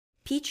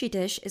Petri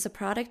Dish is a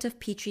product of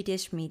Petri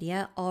Dish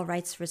Media, all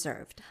rights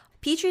reserved.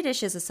 Petri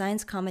Dish is a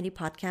science comedy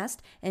podcast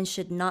and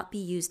should not be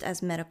used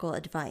as medical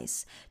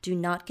advice. Do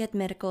not get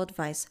medical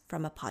advice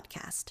from a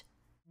podcast.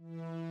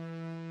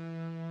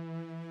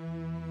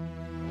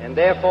 And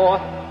therefore,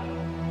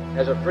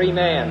 as a free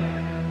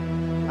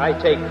man, I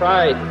take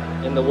pride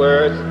in the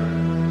words,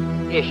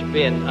 Ich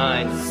bin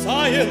ein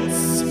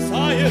Science!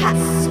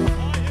 Science!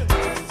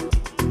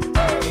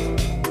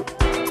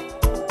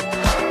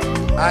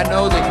 I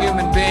know the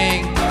human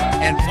being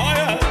and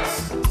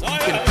Science!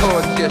 can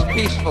coexist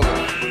peacefully.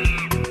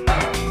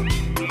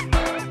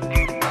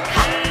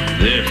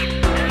 This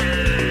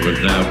was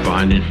thou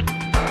findest.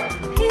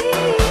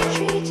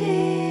 Petri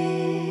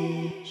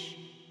Dish.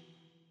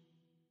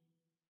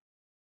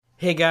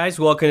 Hey guys,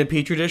 welcome to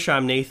Petri Dish.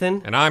 I'm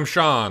Nathan. And I'm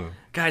Sean.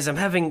 Guys, I'm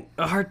having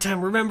a hard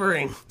time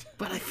remembering,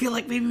 but I feel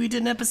like maybe we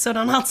did an episode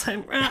on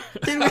Alzheimer.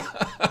 Did we?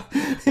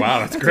 Wow,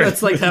 that's great.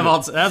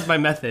 That's my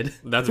method.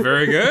 That's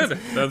very good.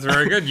 That's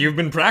very good. You've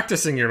been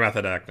practicing your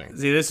method acting.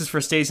 See, this is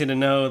for Stacey to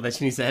know that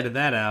she needs to edit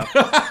that out.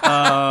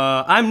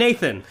 I'm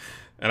Nathan.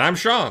 And I'm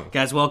Sean.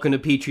 Guys, welcome to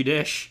Petri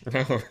Dish.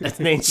 That's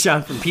named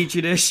Sean from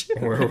Petri Dish.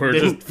 We're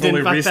just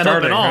fully didn't fuck that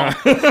up restarting. at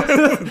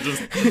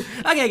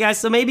all. Okay, guys,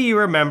 so maybe you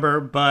remember,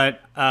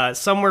 but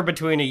somewhere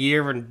between a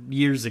year and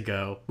years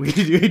ago, we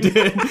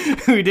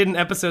did an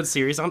episode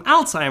series on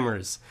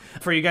Alzheimer's.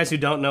 For you guys who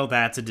don't know,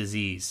 that's a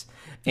disease.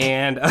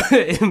 And,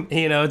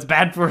 it's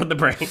bad for the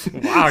brain.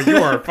 Wow, you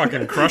are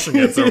fucking crushing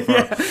it so far.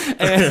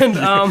 Yeah.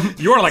 And,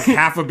 you are like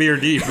half a beer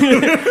deep.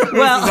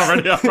 well, This is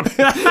already happening.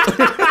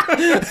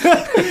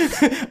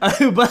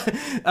 but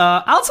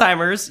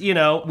Alzheimer's,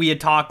 we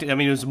had talked, it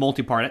was a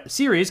multi-part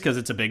series because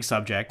it's a big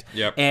subject.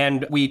 Yep.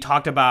 And we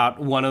talked about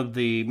one of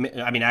the,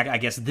 I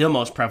guess the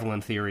most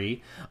prevalent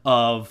theory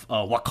of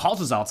what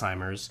causes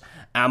Alzheimer's,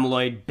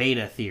 amyloid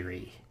beta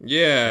theory.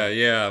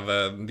 Yeah,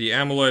 the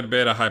amyloid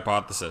beta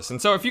hypothesis.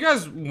 And so if you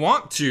guys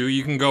want to,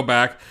 you can go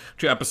back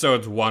to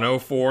episodes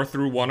 104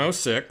 through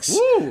 106.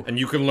 Woo! And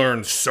you can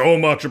learn so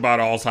much about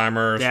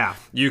Alzheimer's. Yeah.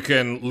 You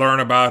can learn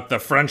about the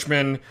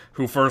Frenchman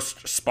who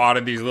first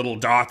spotted these little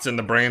dots in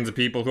the brains of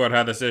people who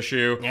had this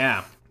issue.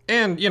 Yeah.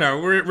 And, we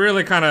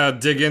really kind of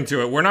dig into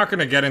it. We're not going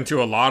to get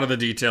into a lot of the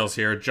details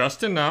here,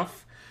 just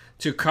enough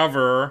to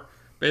cover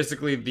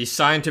basically the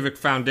scientific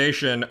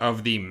foundation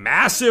of the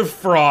massive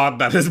fraud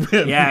that has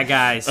been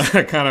guys.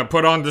 kind of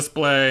put on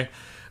display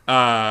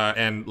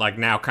and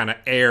now kind of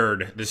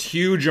aired this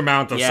huge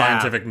amount of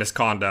scientific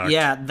misconduct.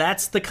 Yeah,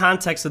 that's the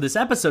context of this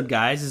episode,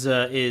 guys,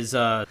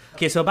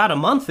 okay, so about a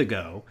month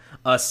ago,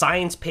 a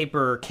science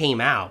paper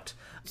came out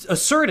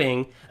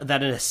asserting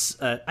that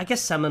I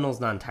guess seminal's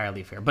not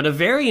entirely fair, but a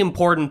very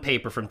important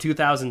paper from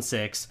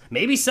 2006,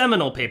 maybe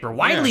seminal paper,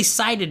 widely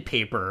cited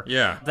paper,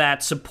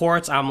 that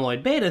supports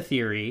amyloid beta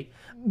theory,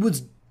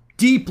 was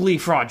deeply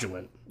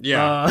fraudulent.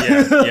 And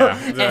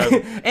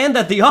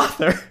that the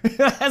author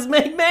has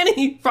made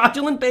many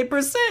fraudulent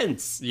papers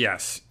since.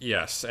 Yes.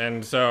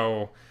 And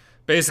so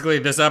basically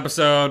this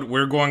episode,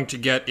 we're going to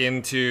get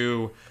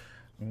into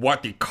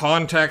what the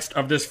context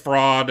of this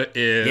fraud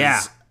is.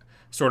 Yeah.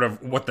 Sort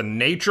of what the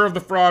nature of the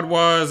fraud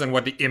was and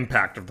what the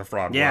impact of the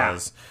fraud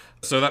was.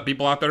 So that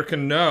people out there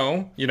can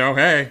know,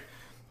 hey,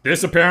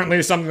 this apparently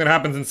is something that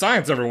happens in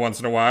science every once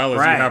in a while, is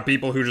you have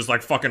people who just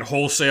fucking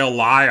wholesale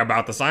lie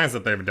about the science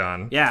that they've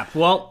done. Yeah,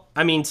 well,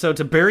 so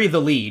to bury the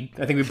lead,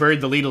 I think we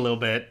buried the lead a little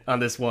bit on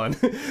this one.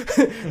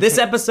 This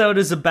episode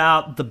is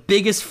about the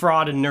biggest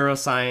fraud in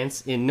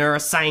neuroscience, in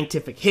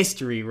neuroscientific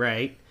history,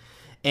 right?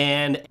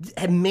 And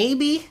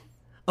maybe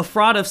a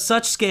fraud of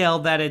such scale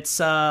that it's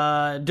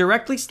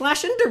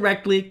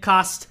directly/indirectly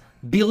cost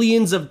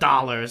billions of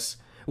dollars,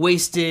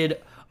 wasted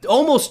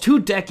almost 2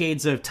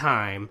 decades of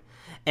time,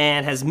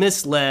 and has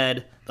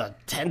misled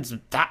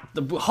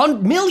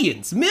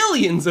millions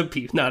of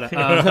people,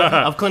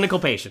 of clinical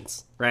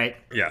patients, right?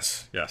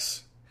 Yes.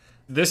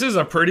 This is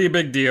a pretty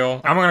big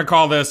deal. I'm going to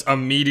call this a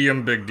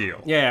medium big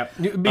deal. Yeah,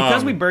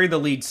 because we buried the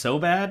lead so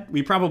bad,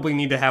 we probably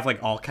need to have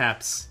all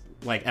caps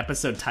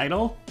episode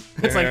title.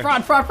 It's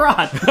fraud.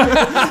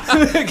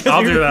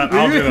 I'll do that.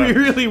 We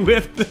really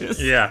whiffed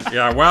this.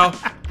 Yeah. Well,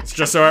 it's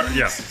just so,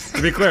 yes.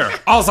 To be clear,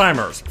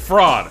 Alzheimer's,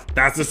 fraud.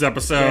 That's this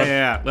episode.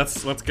 Yeah.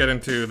 Let's get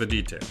into the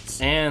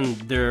details. And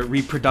the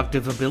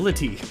reproductive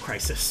ability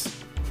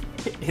crisis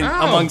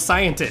among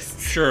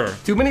scientists. Sure.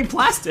 Too many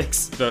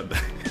plastics.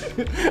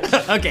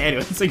 Okay, anyway,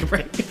 let's take a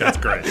break. That's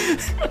great.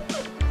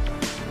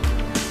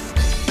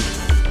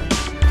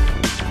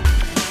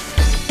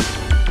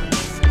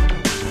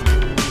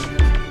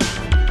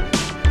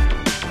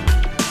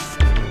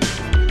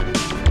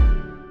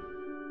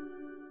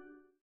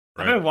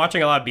 I've been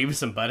watching a lot of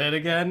Beavis and Butthead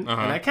again, and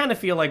I kind of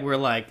feel like we're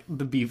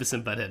the Beavis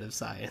and Butthead of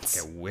science.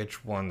 Okay,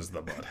 which one's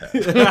the Butthead?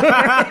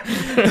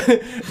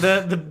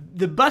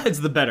 the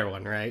Butthead's the better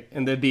one, right?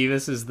 And the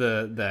Beavis is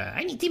the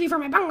I need TV for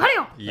my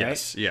bungalow.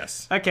 Yes.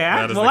 Okay,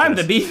 I'm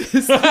the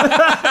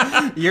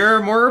Beavis.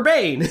 You're more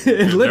urbane.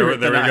 There we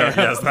go.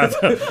 Yes, that's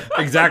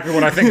exactly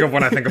what I think of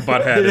when I think of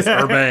Butthead. It's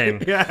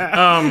urbane.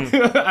 Yeah.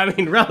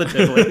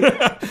 Relatively.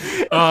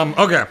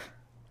 Okay.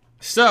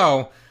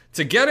 So,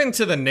 to get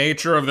into the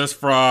nature of this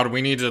fraud,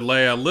 we need to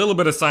lay a little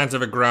bit of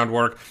scientific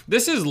groundwork.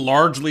 This is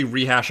largely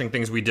rehashing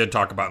things we did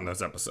talk about in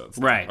those episodes.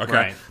 Right, Okay.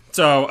 right.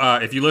 So,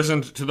 if you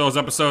listened to those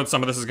episodes,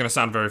 some of this is going to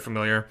sound very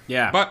familiar.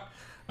 Yeah. But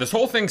this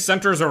whole thing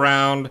centers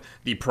around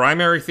the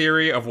primary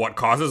theory of what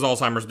causes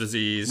Alzheimer's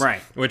disease.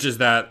 Right. Which is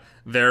that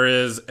there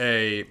is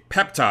a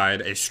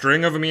peptide, a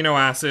string of amino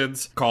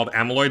acids called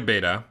amyloid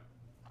beta,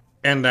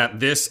 and that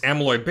this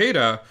amyloid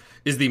beta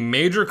is the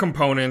major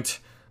component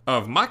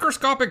of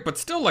microscopic but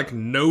still like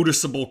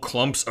noticeable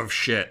clumps of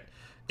shit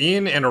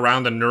in and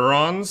around the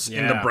neurons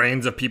in the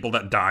brains of people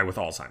that die with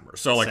Alzheimer's.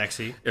 So like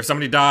Sexy. if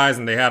somebody dies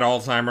and they had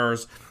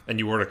Alzheimer's and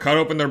you were to cut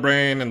open their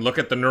brain and look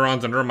at the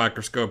neurons under a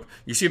microscope,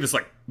 you see this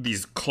like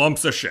these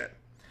clumps of shit.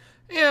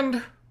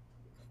 And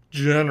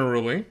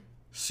generally,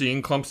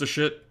 seeing clumps of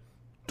shit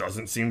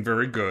doesn't seem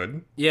very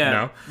good. Yeah. You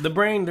know? The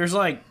brain, there's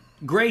like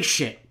gray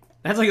shit.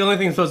 That's like the only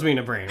thing that's supposed to be in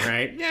a brain,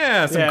 right?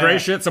 Yeah, some gray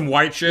shit, some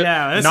white shit.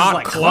 Yeah, this not is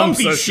like clumps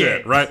clumpy of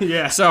shit, right?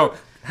 Yeah. So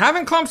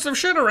having clumps of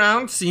shit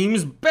around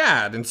seems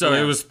bad, and so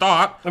it was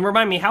thought And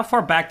remind me, how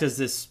far back does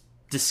this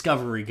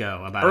discovery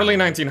go about early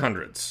Alzheimer's?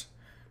 1900s.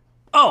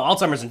 Oh,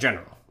 Alzheimer's in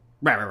general.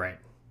 Right.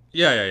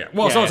 Yeah.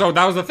 Well, Yeah, so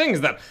that was the thing, is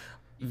that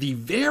the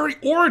very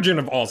origin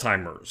of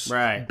Alzheimer's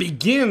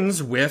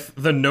begins with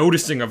the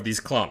noticing of these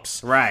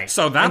clumps. Right.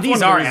 So that's and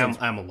these one of are the reasons.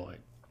 amyloid.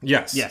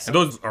 Yes. And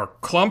those are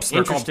clumps.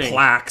 They're called Interesting.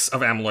 plaques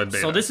of amyloid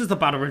beta. So this is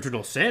about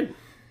original sin.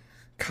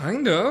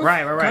 Kind of.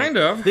 Right. Kind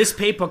of. This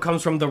paper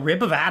comes from the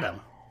rib of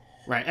Adam.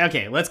 Right.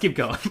 Okay, let's keep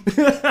going.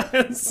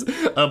 It's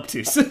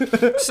obtuse.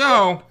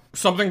 So,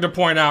 something to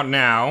point out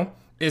now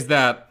is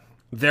that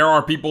there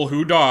are people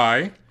who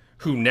die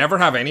who never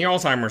have any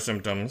Alzheimer's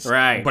symptoms.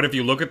 Right. But if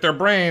you look at their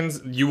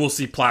brains, you will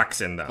see plaques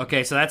in them.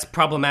 Okay, so that's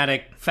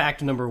problematic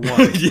fact number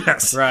one.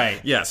 Yes.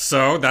 Right. Yes.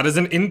 So that is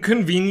an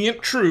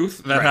inconvenient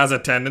truth that has a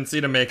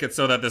tendency to make it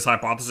so that this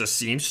hypothesis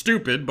seems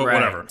stupid, but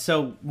whatever.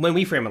 So when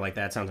we frame it like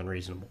that, it sounds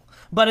unreasonable.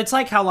 But it's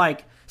like how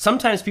like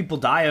sometimes people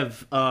die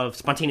of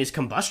spontaneous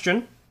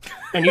combustion,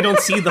 and you don't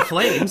see the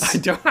flames. I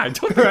don't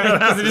Right?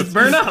 Because it just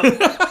burn up.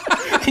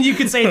 And you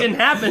can say it didn't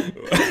happen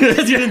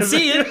because you didn't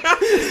see it.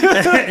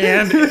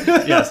 And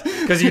yes,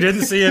 because you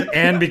didn't see it,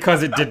 and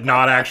because it did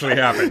not actually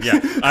happen. Yeah,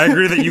 I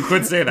agree that you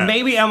could say that.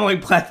 Maybe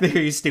amyloid plaque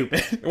theory is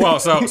stupid. Well,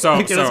 so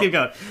Okay, let's keep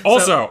going.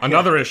 Also,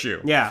 another issue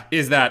Yeah.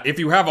 is that if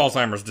you have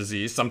Alzheimer's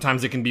disease,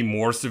 sometimes it can be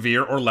more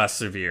severe or less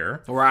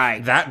severe.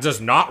 Right. That does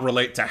not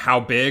relate to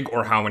how big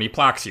or how many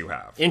plaques you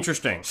have.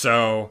 Interesting.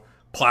 So,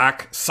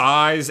 plaque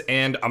size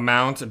and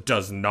amount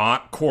does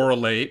not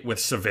correlate with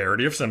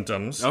severity of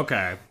symptoms.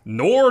 Okay.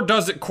 Nor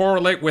does it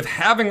correlate with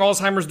having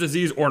Alzheimer's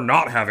disease or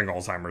not having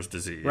Alzheimer's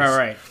disease.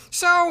 Right.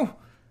 So,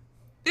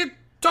 it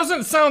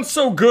doesn't sound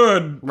so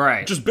good.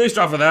 Right. Just based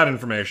off of that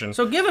information.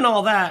 So given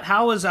all that,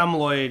 how has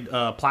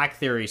amyloid plaque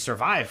theory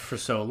survived for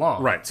so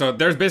long? Right. So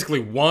there's basically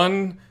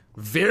one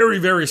very,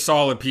 very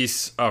solid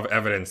piece of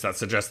evidence that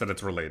suggests that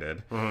it's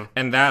related. Mm-hmm.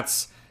 And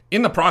that's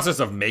in the process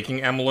of making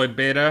amyloid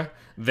beta,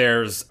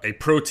 there's a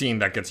protein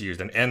that gets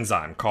used, an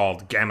enzyme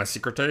called gamma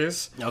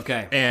secretase.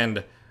 Okay.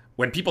 And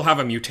when people have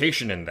a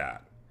mutation in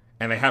that,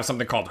 and they have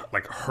something called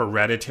like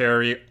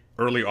hereditary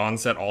early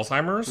onset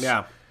Alzheimer's,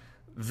 Yeah.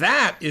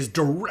 that is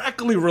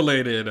directly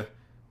related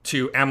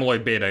to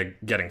amyloid beta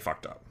getting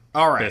fucked up.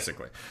 All right.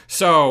 Basically.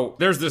 So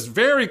there's this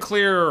very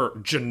clear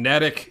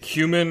genetic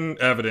human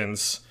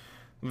evidence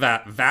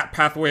that that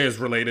pathway is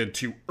related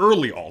to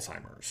early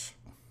Alzheimer's.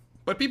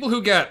 But people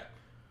who get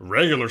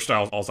regular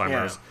style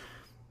Alzheimer's,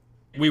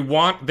 we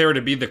want there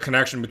to be the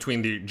connection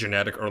between the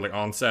genetic early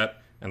onset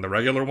and the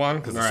regular one,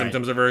 because the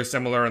symptoms are very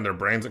similar and their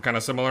brains are kind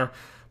of similar.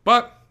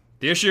 But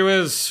the issue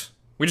is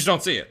we just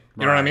don't see it.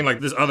 You know what I mean? Like,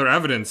 this other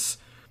evidence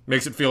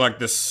makes it feel like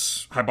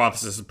this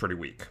hypothesis is pretty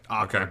weak.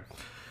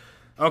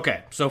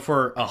 Okay, so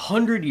for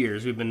 100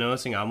 years, we've been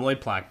noticing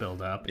amyloid plaque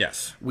buildup.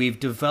 Yes. We've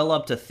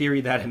developed a theory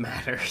that it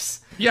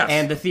matters. Yes.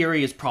 And the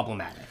theory is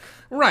problematic.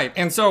 Right,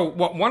 and so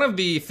one of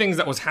the things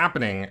that was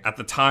happening at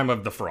the time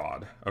of the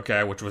fraud,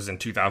 okay, which was in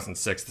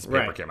 2006, this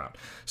paper came out.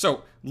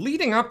 So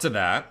leading up to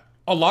that,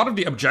 a lot of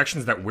the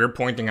objections that we're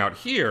pointing out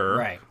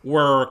here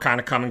were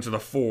kind of coming to the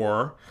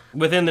fore.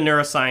 Within the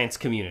neuroscience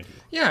community.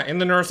 Yeah, in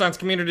the neuroscience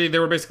community, they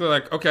were basically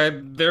like, okay,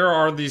 there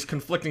are these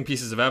conflicting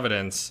pieces of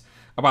evidence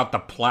about the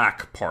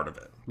plaque part of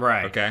it.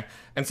 Right. Okay.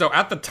 And so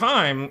at the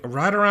time,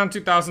 right around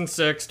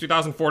 2006,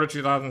 2004 to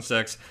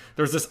 2006,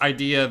 there was this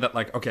idea that,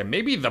 like, okay,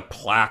 maybe the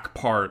plaque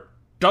part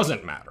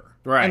doesn't matter.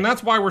 Right. And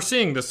that's why we're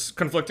seeing this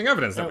conflicting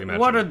evidence that we mentioned.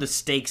 What are the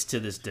stakes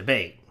to this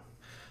debate?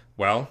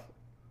 Well,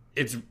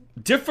 it's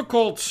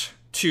difficult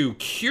to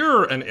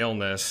cure an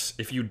illness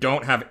if you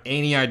don't have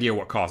any idea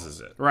what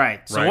causes it.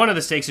 Right. So one of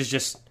the stakes is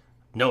just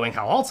knowing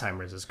how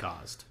Alzheimer's is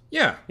caused.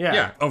 Yeah.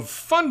 A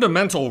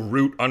fundamental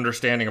root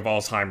understanding of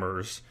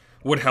Alzheimer's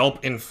would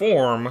help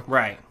inform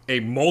a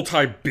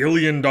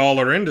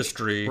multi-billion-dollar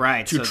industry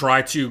to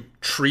try to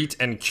treat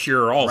and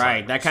cure Alzheimer's.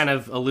 Right, that kind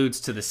of alludes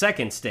to the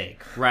second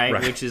stake, right?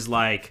 Which is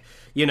like,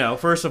 you know,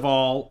 first of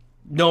all,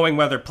 knowing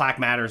whether plaque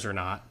matters or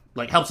not.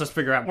 like helps us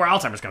figure out where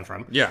Alzheimer's comes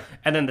from. Yeah.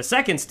 And then the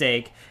second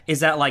stake is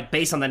that, like,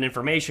 based on that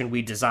information,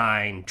 we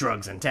design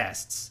drugs and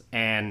tests.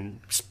 And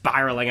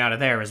spiraling out of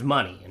there is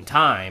money and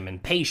time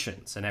and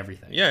patience and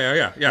everything.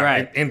 Yeah.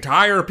 Right.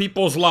 Entire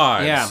people's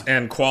lives Yeah.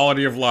 and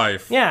quality of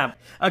life. Yeah.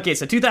 Okay,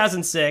 so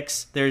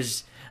 2006,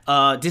 there's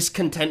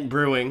discontent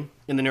brewing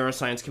in the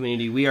neuroscience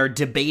community. We are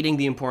debating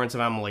the importance of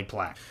amyloid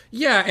plaque.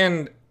 Yeah,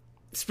 and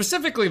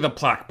specifically the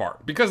plaque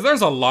part, because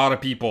there's a lot of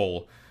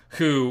people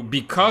who,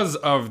 because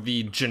of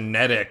the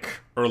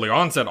genetic early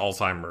onset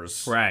Alzheimer's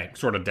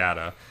sort of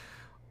data,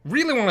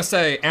 really want to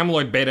say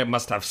amyloid beta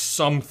must have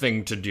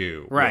something to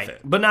do with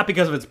it. But not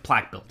because of its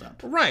plaque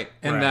buildup. Right,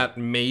 and that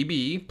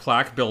maybe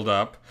plaque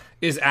buildup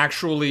is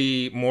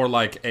actually more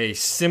like a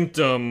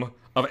symptom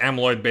of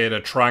amyloid beta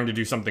trying to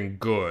do something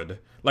good,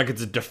 like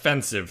it's a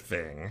defensive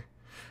thing,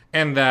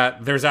 and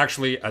that there's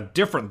actually a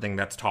different thing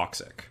that's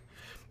toxic.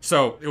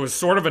 So it was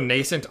sort of a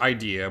nascent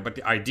idea, but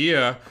the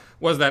idea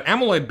was that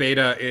amyloid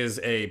beta is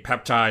a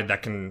peptide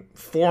that can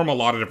form a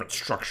lot of different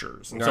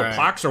structures. And so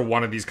plaques are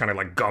one of these kind of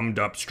like gummed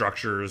up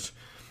structures,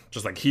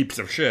 just like heaps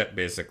of shit,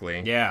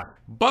 basically. Yeah.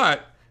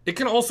 But it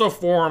can also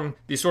form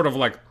these sort of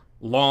like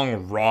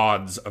long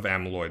rods of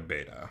amyloid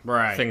beta.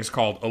 Right. Things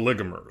called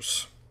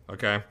oligomers.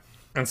 Okay?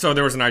 And so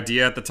there was an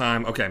idea at the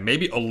time, okay,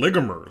 maybe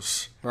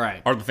oligomers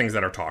are the things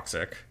that are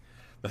toxic.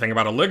 The thing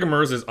about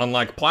oligomers is,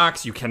 unlike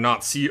plaques, you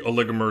cannot see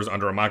oligomers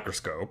under a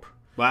microscope.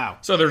 Wow.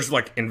 So they're just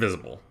like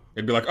invisible.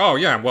 It'd be like, oh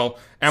yeah, well,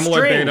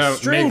 amyloid beta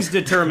strings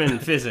determine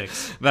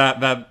physics.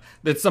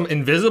 That's some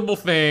invisible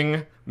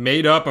thing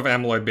made up of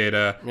amyloid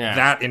beta. Yeah.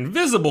 That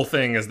invisible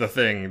thing is the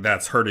thing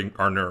that's hurting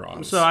our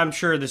neurons. So I'm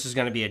sure this is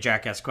going to be a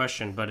jackass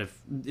question, but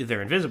if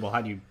they're invisible,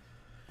 how do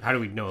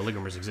we know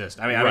oligomers exist?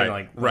 I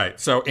mean, right.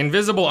 So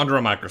invisible under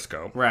a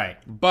microscope. Right.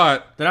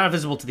 But they're not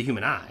visible to the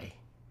human eye.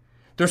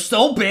 They're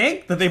so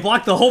big that they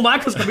block the whole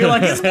microscope. You're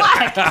like, it's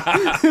black.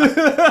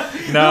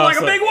 They're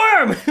like a big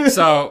worm.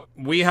 So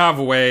we have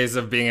ways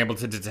of being able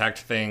to detect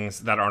things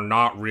that are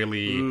not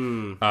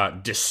really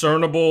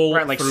discernible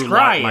like through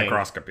scrying.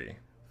 microscopy.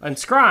 And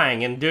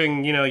scrying and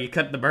doing, you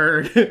cut the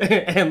bird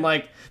and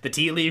like the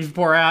tea leaves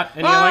pour out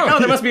and you're like, oh,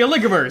 there must be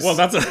oligomers. Well,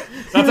 that's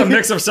a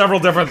mix of several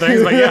different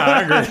things, but yeah,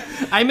 I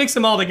agree. I mix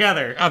them all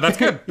together. Oh, that's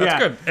good.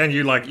 That's good. And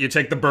you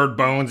take the bird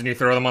bones and you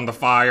throw them on the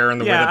fire and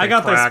the way that they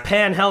got crack. this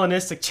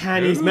pan-Hellenistic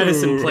Chinese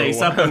medicine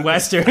place up in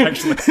Western.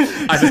 Actually,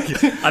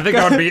 I think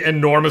I would be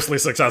enormously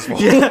successful.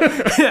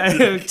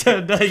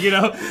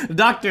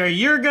 Doctor,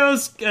 here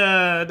goes,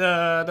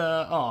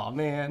 oh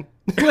man.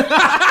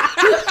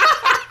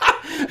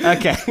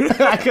 Okay,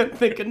 I couldn't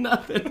think of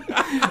nothing.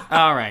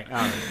 All right.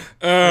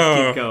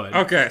 Let's keep going.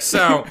 Okay,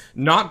 so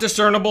not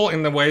discernible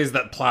in the ways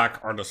that plaque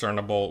are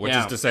discernible, which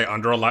is to say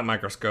under a light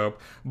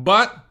microscope,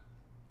 but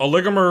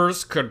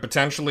oligomers could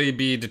potentially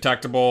be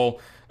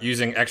detectable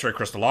using X-ray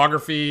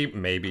crystallography,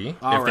 maybe,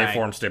 if they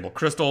form stable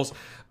crystals,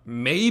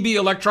 maybe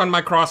electron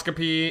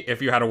microscopy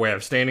if you had a way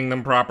of staining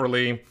them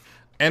properly,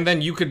 and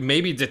then you could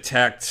maybe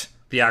detect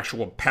the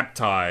actual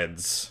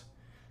peptides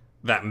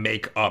that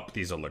make up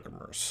these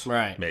oligomers.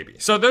 Right. Maybe.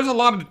 So there's a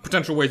lot of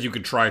potential ways you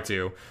could try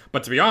to,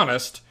 but to be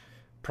honest,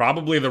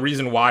 probably the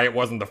reason why it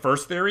wasn't the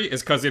first theory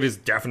is because it is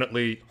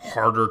definitely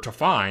harder to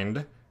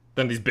find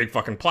than these big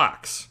fucking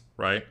plaques,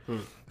 right?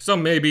 So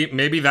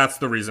maybe that's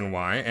the reason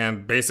why,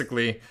 and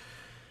basically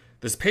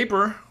this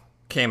paper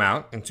came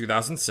out in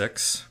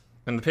 2006,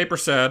 and the paper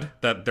said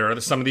that there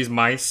are some of these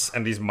mice,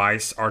 and these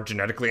mice are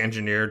genetically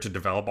engineered to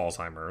develop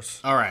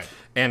Alzheimer's. All right.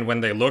 And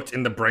when they looked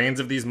in the brains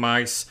of these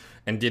mice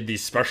and did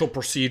these special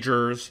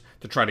procedures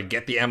to try to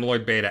get the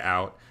amyloid beta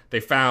out, they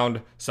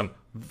found some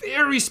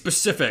very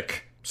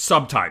specific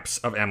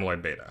subtypes of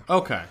amyloid beta.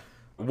 Okay.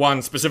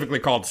 One specifically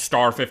called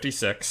star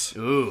 56.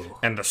 Ooh.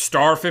 And the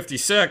star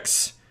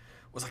 56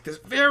 was like this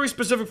very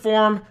specific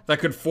form that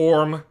could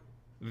form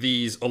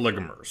these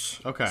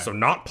oligomers. Okay. So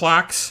not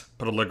plaques,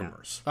 but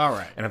oligomers. All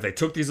right. And if they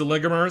took these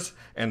oligomers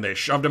and they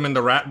shoved them in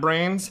the rat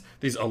brains,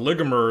 these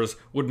oligomers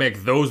would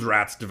make those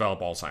rats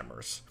develop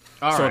Alzheimer's.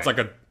 So it's like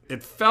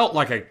it felt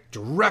like a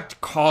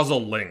direct causal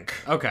link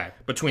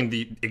between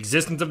the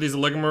existence of these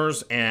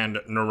oligomers and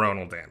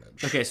neuronal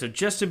damage. Okay, so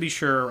just to be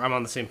sure I'm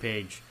on the same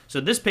page.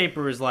 So this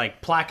paper is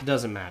like, plaque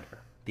doesn't matter.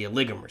 The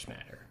oligomers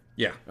matter.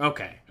 Yeah.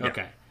 Okay.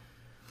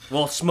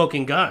 Well,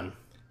 smoking gun.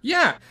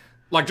 Yeah.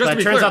 Like, just but to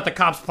be it turns clear, out the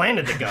cops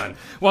planted the gun.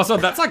 Well, so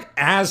that's like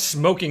as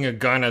smoking a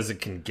gun as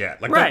it can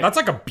get. Like that's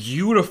like a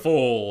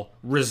beautiful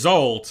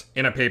result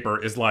in a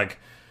paper is like,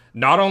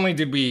 not only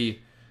did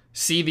we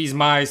see these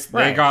mice,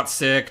 they got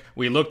sick,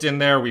 we looked in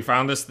there, we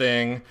found this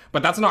thing,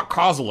 but that's not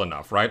causal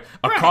enough, right?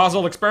 A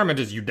causal experiment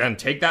is you then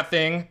take that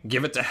thing,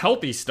 give it to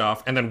healthy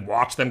stuff, and then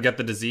watch them get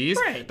the disease.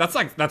 Right.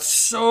 That's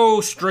so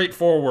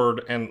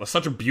straightforward and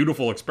such a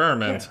beautiful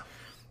experiment.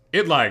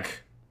 Yeah.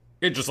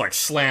 It just like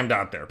slammed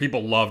out there.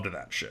 People loved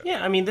that shit.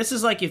 Yeah, I mean, this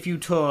is like if you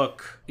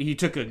took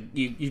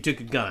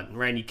a gun,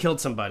 right, and you killed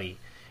somebody,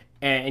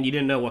 and you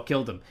didn't know what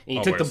killed him, and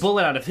you took the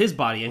bullet out of his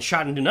body and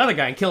shot into another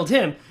guy and killed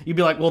him, you'd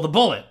be like, well, the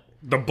bullet.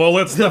 The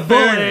bullet's the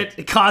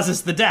bullet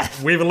causes the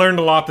death. We've learned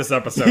a lot this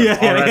episode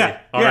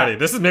already.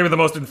 This is maybe the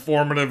most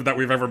informative that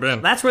we've ever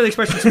been. That's where the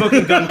expression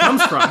smoking gun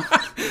comes from.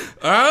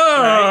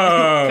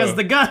 Oh. Because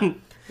the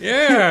gun.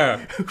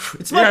 Yeah.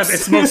 It smokes. Yeah, it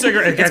smokes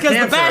cigarette. It's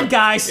because the bad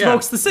guy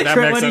smokes the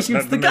cigarette when he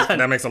shoots the gun.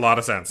 That makes a lot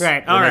of sense.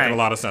 Right, We're making a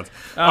lot of sense.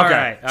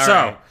 Okay,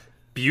 so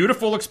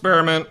beautiful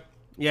experiment.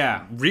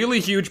 Yeah.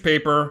 Really huge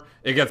paper.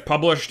 It gets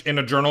published in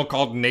a journal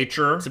called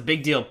Nature. It's a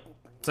big deal.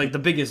 It's like the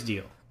biggest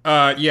deal.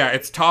 Yeah,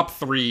 it's top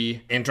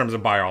 3 in terms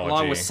of biology.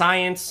 Along with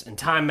Science and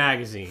Time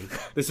Magazine.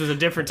 This was a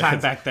different time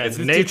back then. It's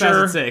This is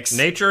Nature, 2006.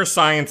 Nature,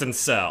 Science, and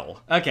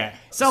Cell. Okay.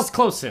 Cell's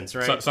close since,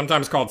 right? So,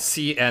 sometimes called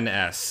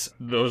CNS.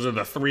 Those are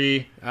the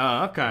 3.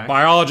 Oh, okay.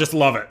 Biologists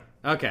love it.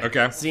 Okay.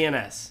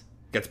 CNS.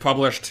 Gets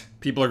published.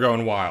 People are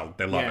going wild.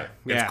 They love it.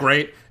 It's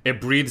great. It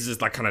breathes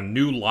this like kind of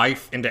new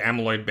life into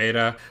amyloid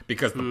beta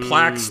because the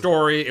plaque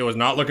story, it was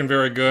not looking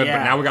very good.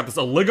 But now we got this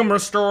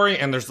oligomer story,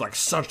 and there's like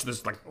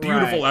this like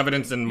beautiful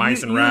evidence in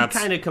mice and rats.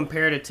 You kind of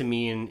compared it to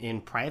me in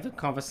private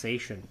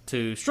conversation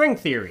to string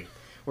theory,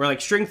 where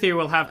like string theory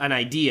will have an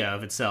idea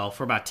of itself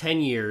for about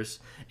 10 years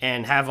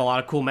and have a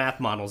lot of cool math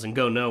models and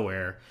go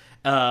nowhere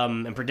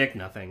and predict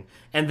nothing,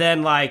 and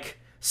then like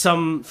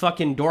some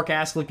fucking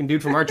dork-ass looking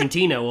dude from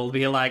Argentina will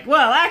be like,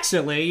 well,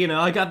 actually,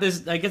 I got this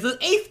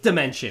 8th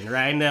dimension,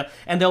 right?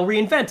 And they'll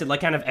reinvent it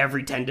like kind of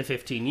every 10 to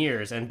 15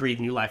 years and breathe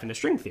new life into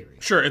string theory.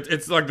 Sure,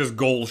 it's like this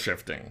goal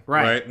shifting,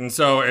 right? And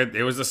so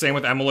it was the same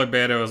with amyloid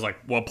beta. It was like,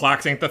 well,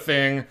 plaques ain't the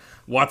thing.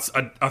 What's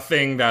a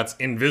thing that's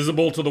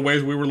invisible to the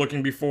ways we were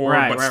looking before,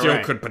 but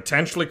still could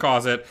potentially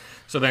cause it?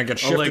 So then it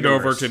gets shifted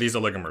over to these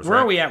oligomers. Where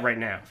are we at right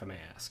now, if I may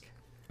ask?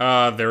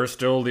 There is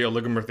still the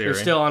oligomer theory.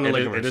 They're still on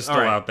oligomers. It is still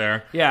out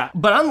there. Yeah,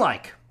 but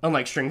unlike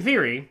string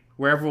theory,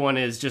 where everyone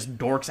is just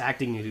dorks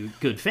acting in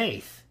good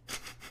faith.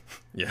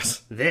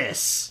 Yes.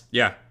 This,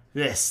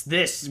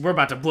 we're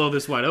about to blow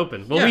this wide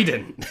open. Well, we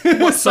didn't.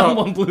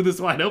 Someone blew this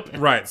wide open.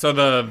 Right, so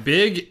the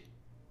big,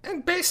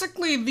 and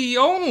basically the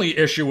only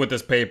issue with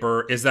this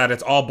paper is that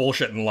it's all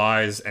bullshit and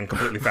lies and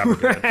completely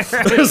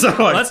fabricated. So,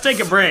 let's take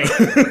a break,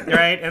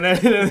 right? And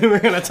then we're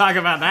going to talk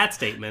about that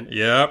statement.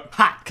 Yep.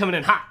 Hot, coming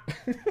in hot.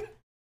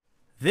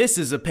 This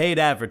is a paid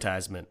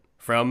advertisement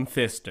from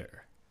Fister.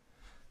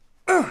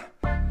 You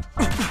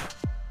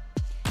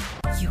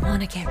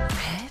want to get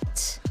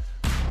ripped?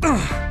 You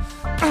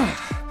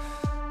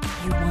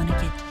want to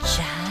get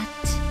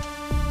jacked?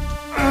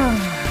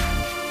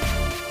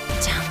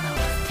 Download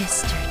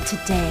Fister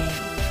today.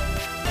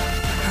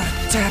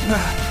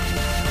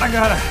 I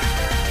gotta.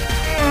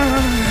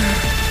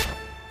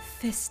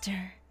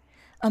 Fister,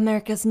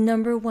 America's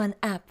 #1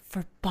 app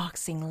for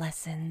boxing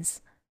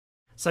lessons.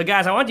 So,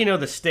 guys, I want you to know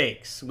the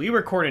stakes. We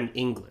record in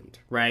England,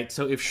 right?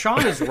 So if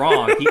Sean is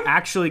wrong, he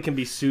actually can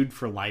be sued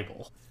for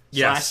libel.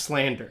 Slash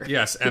slander.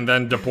 Yes, and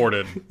then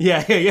deported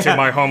to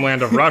my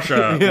homeland of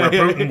Russia, where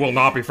Putin will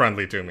not be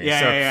friendly to me.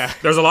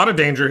 There's a lot of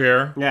danger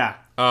here. Yeah.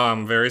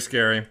 Very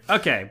scary.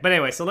 Okay, but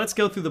anyway, so let's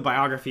go through the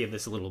biography of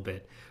this a little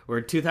bit. We're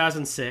in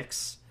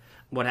 2006.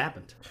 What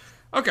happened?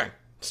 Okay,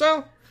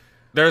 so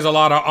there's a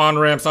lot of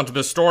on-ramps onto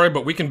this story,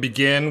 but we can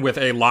begin with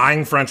a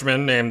lying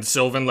Frenchman named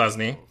Sylvain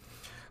Lesny,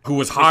 who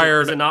was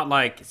hired... Is it not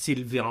like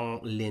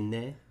Sylvain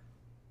Lesny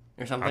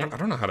or something? I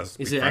don't know how to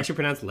speak Is it French. actually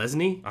pronounced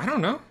Lesny? I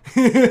don't know.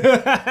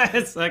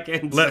 It's like...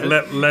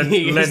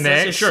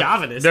 Lesny? Sure.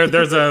 Chauvinist.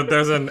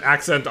 There's an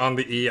accent on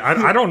the E.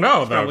 I don't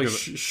know, though. Probably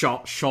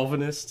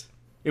chauvinist.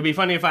 It'd be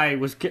funny if I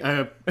was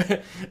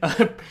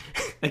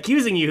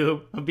accusing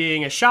you of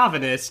being a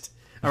chauvinist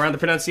around the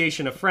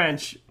pronunciation of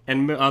French,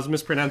 and I was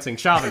mispronouncing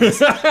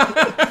chauvinist.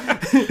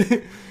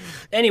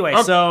 Anyway,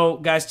 so,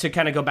 guys, to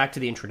kind of go back to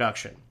the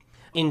introduction.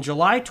 In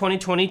July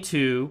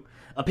 2022,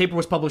 a paper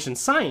was published in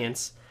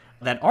Science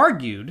that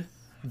argued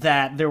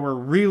that there were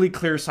really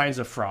clear signs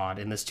of fraud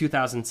in this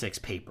 2006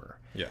 paper.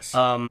 Yes.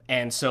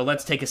 And so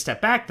let's take a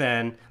step back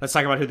then. Let's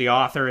talk about who the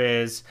author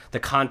is, the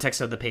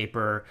context of the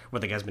paper,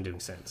 what the guy's been doing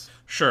since.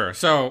 Sure.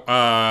 So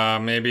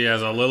maybe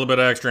as a little bit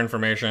of extra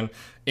information,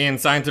 in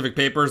scientific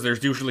papers,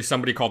 there's usually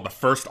somebody called the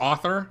first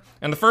author.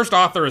 And the first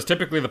author is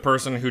typically the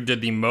person who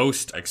did the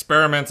most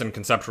experiments and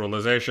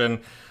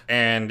conceptualization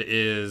and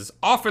is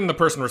often the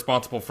person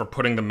responsible for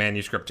putting the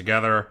manuscript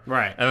together.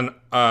 Right. And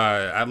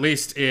at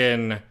least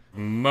in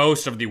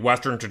most of the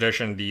Western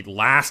tradition, the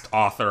last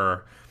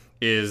author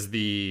is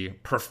the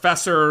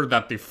professor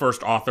that the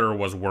first author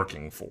was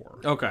working for.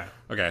 Okay.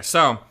 Okay,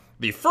 so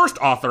the first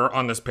author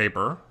on this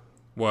paper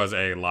was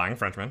a lying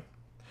Frenchman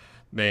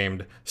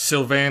named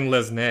Sylvain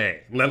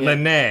Lesny.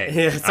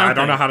 I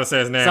don't know how to say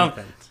his name.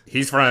 Something.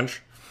 He's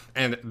French.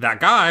 And that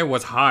guy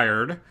was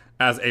hired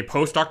as a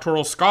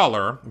postdoctoral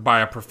scholar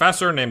by a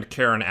professor named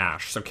Karen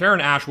Ash. So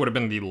Karen Ash would have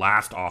been the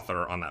last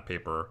author on that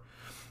paper,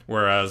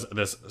 whereas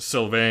this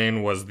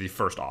Sylvain was the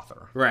first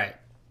author. Right.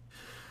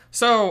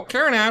 So,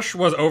 Karen Ash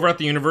was over at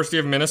the University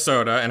of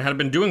Minnesota and had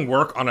been doing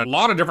work on a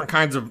lot of different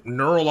kinds of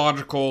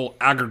neurological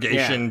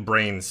aggregation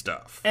brain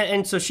stuff.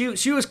 And so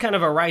she was kind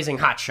of a rising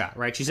hotshot,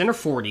 right? She's in her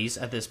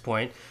 40s at this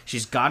point.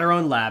 She's got her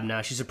own lab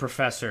now. She's a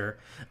professor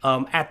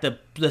at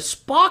the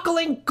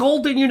sparkling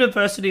Golden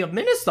University of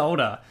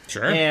Minnesota.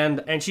 Sure.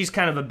 And she's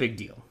kind of a big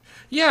deal.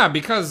 Yeah,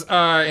 because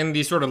in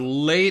the sort of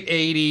late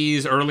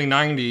 80s, early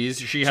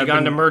 90s, she had She got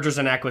into mergers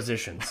and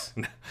acquisitions.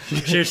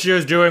 she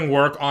was doing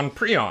work on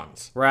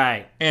prions.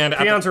 Right. And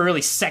prions are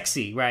really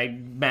sexy, right?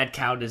 Mad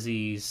cow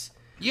disease.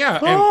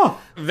 Yeah,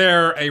 and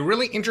they're a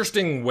really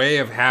interesting way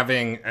of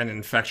having an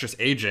infectious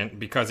agent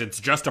because it's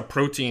just a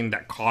protein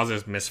that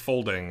causes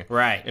misfolding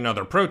in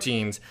other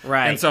proteins.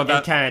 Right. And so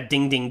that kind of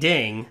ding, ding,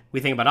 ding. We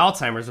think about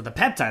Alzheimer's with a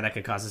peptide that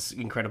could cause this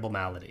incredible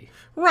malady.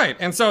 Right.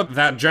 And so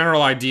that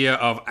general idea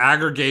of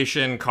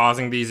aggregation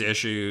causing these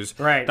issues,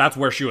 that's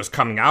where she was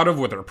coming out of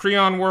with her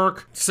prion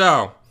work.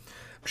 So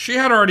she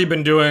had already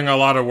been doing a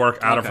lot of work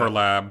out of her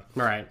lab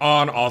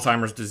on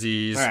Alzheimer's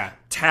disease,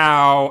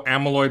 tau,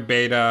 amyloid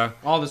beta.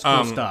 All this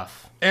cool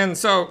stuff. And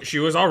so she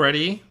was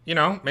already,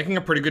 making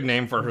a pretty good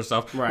name for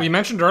herself. Right. We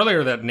mentioned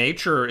earlier that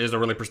Nature is a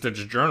really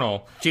prestigious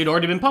journal. She had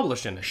already been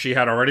published in it. She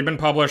had already been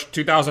published.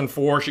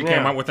 2004, she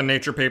came out with a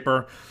Nature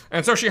paper.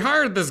 And so she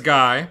hired this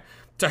guy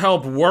to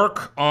help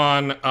work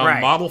on a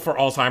model for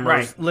Alzheimer's.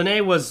 Right.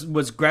 Linné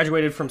was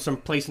graduated from some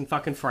place in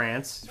fucking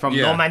France, from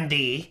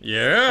Normandy.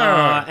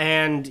 Yeah.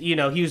 And, he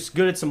was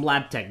good at some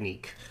lab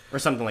technique or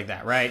something like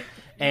that, right?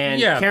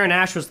 And Karen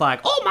Ash was like,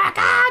 oh my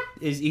God!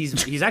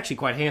 He's actually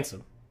quite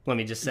handsome. Let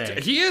me just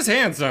say. He is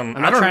handsome.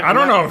 I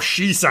don't know if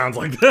she sounds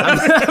like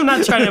that. I'm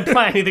not trying to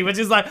imply anything, but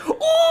she's like,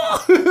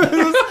 oh!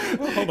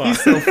 Hold on.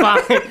 He's so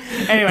fine.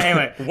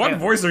 Anyway. What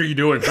voice are you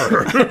doing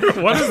for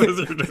her? What is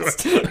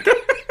this you're doing?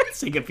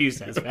 Take a few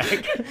steps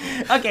back.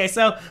 Okay,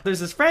 so there's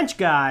this French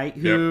guy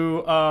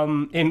who,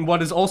 in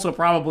what is also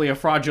probably a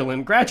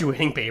fraudulent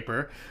graduating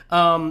paper,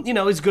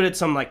 is good at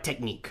some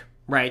technique,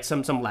 right?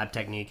 Some lab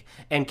technique.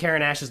 And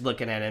Karen Ash is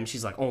looking at him.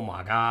 She's like, oh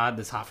my God,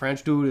 this hot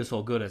French dude is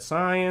so good at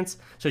science.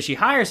 So she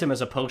hires him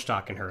as a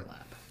postdoc in her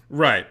lab.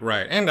 Right.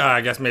 And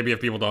I guess maybe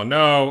if people don't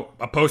know,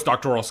 a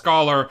postdoctoral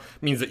scholar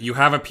means that you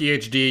have a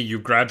PhD,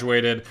 you've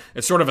graduated.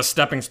 It's sort of a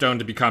stepping stone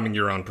to becoming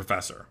your own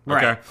professor.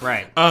 Okay?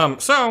 Right.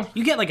 So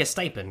you get a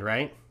stipend,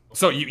 right?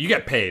 So you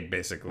get paid,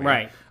 basically.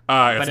 Right.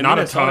 It's not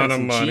a ton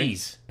of money.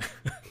 Cheese.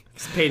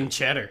 It's paid in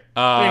cheddar.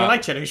 I don't even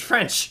like cheddar. He's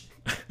French.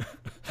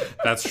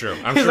 That's true.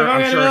 I'm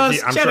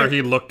sure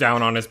he looked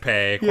down on his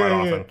pay quite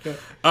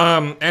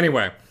often.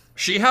 Anyway.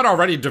 She had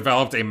already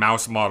developed a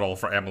mouse model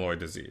for amyloid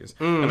disease.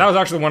 And that was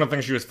actually one of the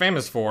things she was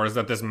famous for, is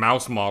that this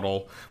mouse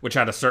model, which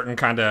had a certain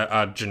kind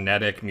of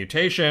genetic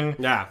mutation,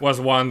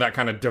 was one that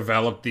kind of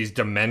developed these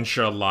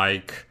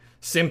dementia-like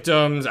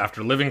symptoms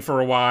after living for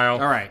a while.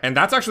 All right. And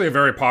that's actually a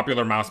very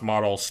popular mouse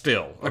model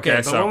still.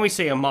 Okay, but when we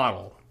say a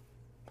model,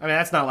 I mean,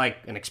 that's not like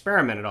an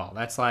experiment at all.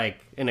 That's like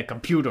in a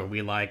computer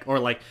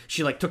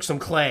she took some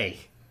clay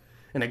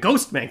and a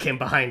ghost man came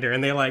behind her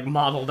and they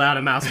modeled out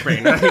a mouse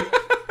brain, right?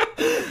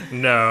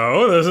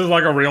 No, this is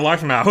like a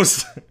real-life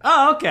mouse.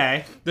 Oh,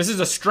 okay. This is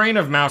a strain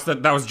of mouse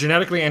that was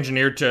genetically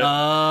engineered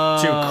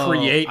to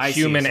create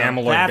human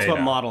amyloid beta. That's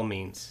what model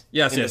means.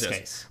 Yes, in this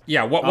case.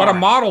 Yeah, what a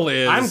model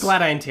is... I'm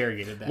glad I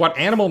interrogated that. What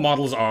animal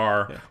models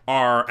are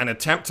an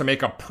attempt to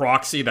make a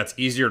proxy that's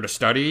easier to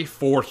study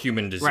for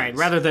human disease. Right,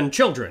 rather than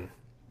children.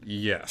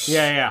 Yes.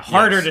 Yeah.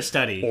 Harder to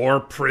study. Or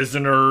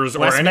prisoners,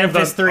 West or any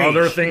Memphis of the 3,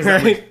 other things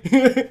right?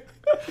 that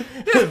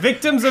we...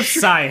 Victims of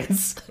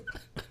science.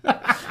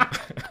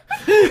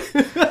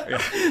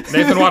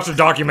 Nathan watched a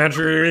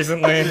documentary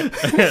recently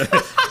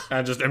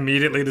and just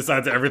immediately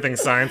decides that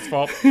everything's science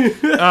fault.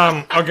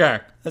 Okay.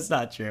 That's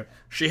not true.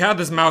 She had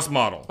this mouse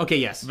model. Okay,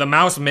 yes. The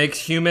mouse makes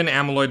human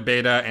amyloid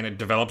beta and it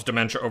develops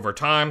dementia over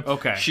time.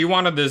 Okay. She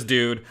wanted this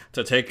dude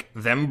to take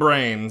them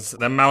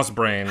mouse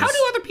brains. How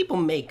do other people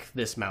make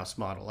this mouse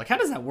model? How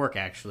does that work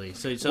actually?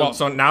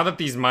 So now that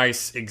these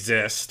mice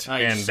exist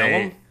and sell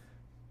them?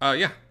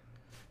 Yeah.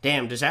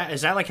 Damn, is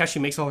that how she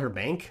makes all her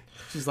bank?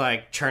 She's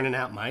churning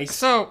out mice.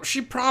 So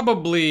she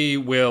probably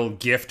will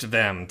gift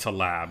them to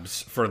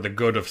labs for the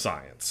good of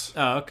science.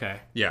 Oh, okay.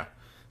 Yeah.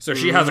 So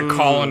she has a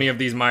colony of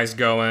these mice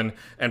going,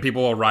 and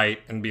people will write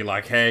and be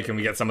like, hey, can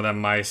we get some of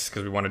them mice?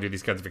 Because we want to do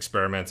these kinds of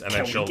experiments. And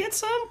can then she'll we get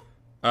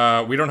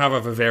some? We don't have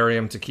a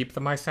vivarium to keep the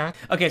mice at.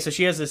 Okay, so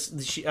she has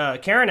this...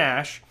 Karen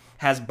Ash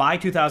has, by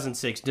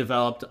 2006,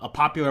 developed a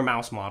popular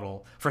mouse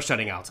model for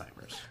studying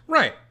Alzheimer's.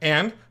 Right,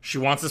 and she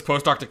wants this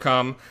postdoc to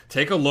come,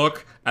 take a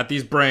look at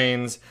these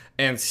brains,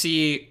 and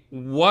see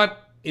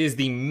what is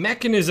the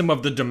mechanism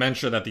of the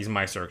dementia that these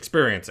mice are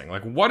experiencing.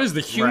 What is the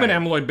human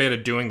amyloid beta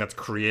doing that's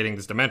creating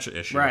this dementia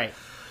issue? Right.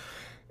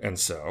 And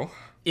so...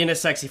 in a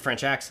sexy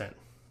French accent.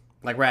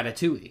 Like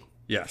Ratatouille.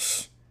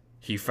 Yes.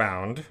 He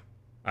found...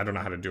 I don't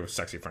know how to do a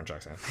sexy French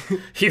accent.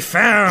 He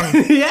found...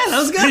 Yeah, that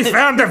was good. He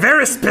found a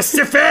very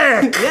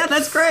specific... Yeah,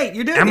 that's great.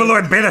 You're doing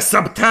amyloid beta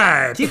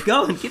subtype. Keep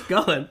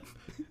going.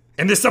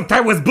 And this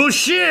subtype was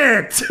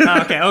bullshit.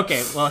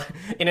 Okay. Well,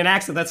 in an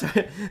accent, that's...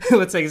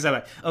 let's take a step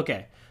back.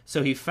 Okay.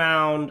 So he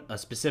found a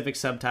specific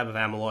subtype of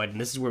amyloid, and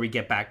this is where we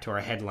get back to our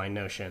headline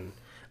notion.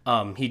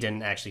 He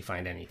didn't actually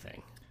find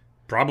anything.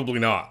 Probably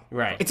not.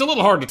 Right. It's a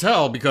little hard to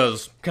tell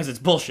because it's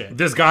bullshit.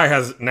 this guy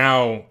has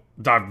now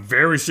dived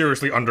very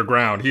seriously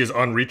underground. He is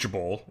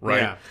unreachable,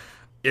 right? Yeah.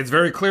 It's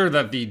very clear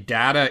that the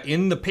data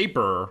in the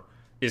paper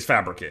is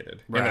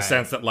fabricated in the Right.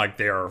 sense that, like,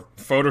 they are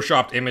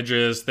photoshopped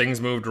images, things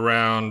moved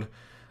around.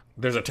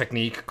 There's a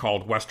technique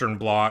called Western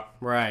blot.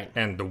 Right.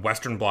 And the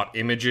Western blot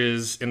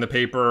images in the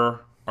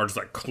paper are just,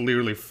 like,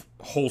 clearly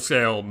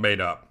wholesale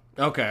made up.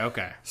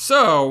 Okay.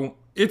 So,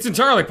 it's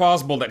entirely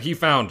possible that he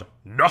found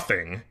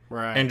nothing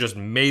Right. and just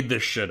made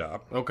this shit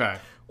up. Okay.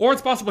 Or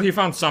it's possible he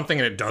found something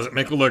and it doesn't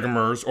make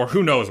oligomers, or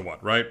who knows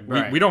what, right?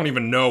 Right. We don't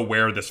even know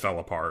where this fell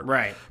apart.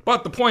 Right.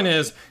 But the point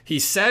is, he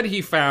said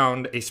he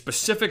found a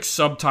specific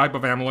subtype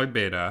of amyloid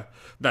beta,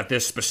 that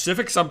this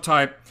specific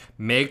subtype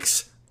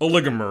makes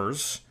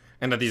oligomers,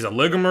 and that these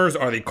oligomers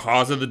are the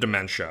cause of the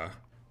dementia.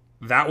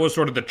 That was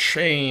sort of the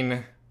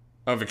chain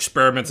of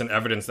experiments and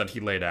evidence that he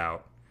laid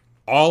out.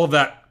 All of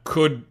that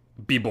could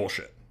be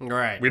bullshit.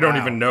 Right. We don't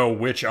Wow. even know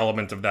which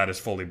element of that is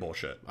fully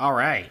bullshit. All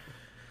right.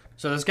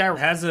 So this guy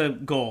has a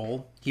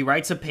goal. He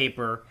writes a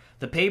paper.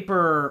 The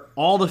paper,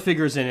 all the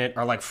figures in it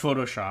are like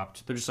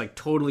photoshopped. They're just like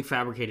totally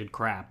fabricated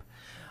crap.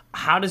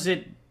 How does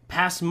it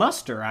pass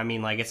muster? I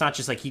mean, like, it's not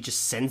just like he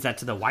just sends that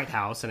to the White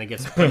House and it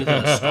gets put into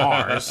the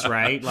stars,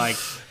 right? Like,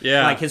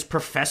 Yeah. like his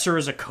professor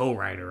is a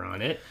co-writer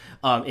on it.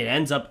 It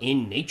ends up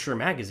in Nature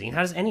magazine.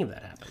 How does any of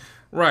that happen?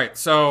 Right,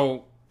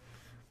 so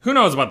who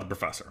knows about the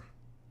professor?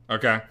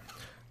 Okay?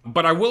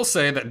 But I will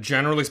say that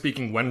generally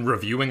speaking, when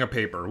reviewing a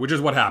paper, which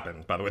is what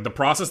happens, by the way, the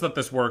process that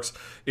this works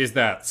is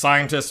that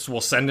scientists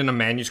will send in a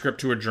manuscript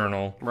to a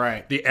journal.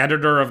 Right. The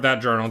editor of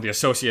that journal, the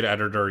associate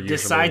editor, usually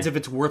Decides if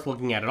it's worth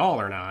looking at all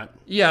or not.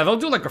 Yeah, they'll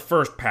do like a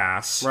first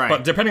pass. Right.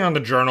 But depending on the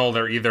journal,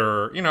 they're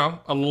either,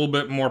 a little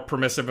bit more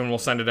permissive and will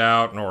send it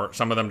out, or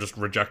some of them just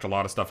reject a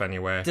lot of stuff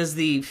anyway. Does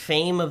the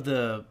fame of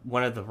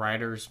one of the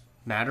writers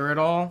matter at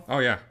all? Oh,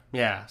 yeah.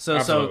 Yeah, so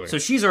Absolutely.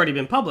 she's already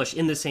been published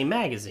in the same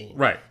magazine.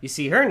 Right. You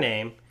see her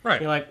name. Right.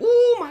 You're like,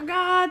 oh my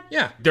god.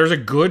 Yeah. There's a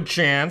good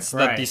chance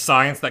that Right. the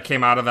science that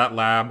came out of that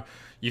lab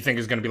you think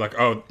is going to be like,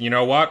 oh, you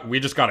know what? We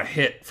just got a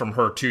hit from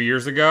her 2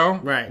 years ago.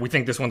 Right. We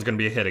think this one's going to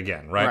be a hit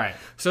again, right? Right.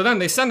 So then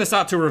they send this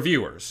out to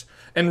reviewers.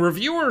 And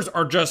reviewers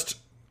are just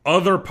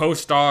other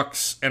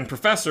postdocs and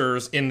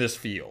professors in this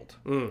field.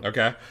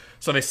 Okay?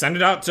 So they send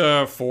it out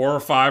to 4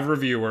 or 5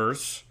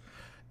 reviewers.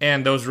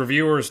 And those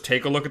reviewers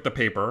take a look at the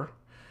paper.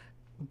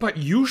 But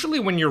usually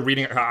when you're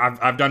reading,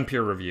 I've done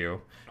peer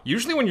review.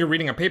 Usually when you're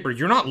reading a paper,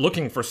 you're not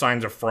looking for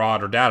signs of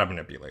fraud or data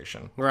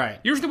manipulation. Right.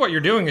 Usually what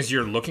you're doing is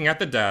you're looking at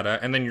the data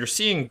and then you're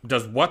seeing,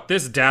 does what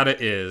this data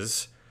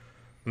is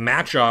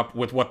match up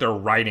with what they're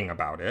writing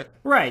about it?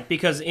 Right,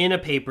 because in a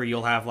paper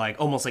you'll have like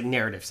almost like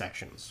narrative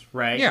sections,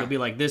 right? Yeah. You'll be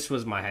like, this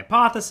was my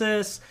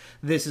hypothesis,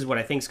 this is what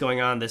I think's going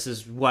on, this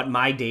is what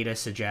my data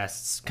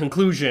suggests.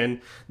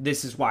 Conclusion,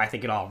 this is why I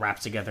think it all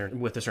wraps together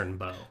with a certain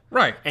bow.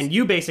 Right. And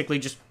you basically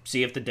just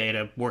see if the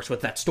data works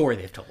with that story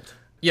they've told.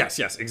 Yes,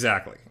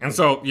 exactly. And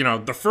so,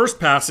 the first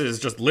pass is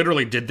just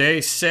literally, did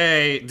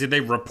they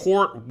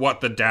report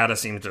what the data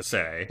seemed to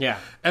say? Yeah.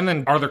 And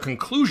then are the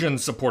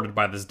conclusions supported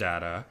by this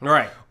data?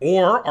 Right.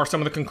 Or are some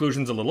of the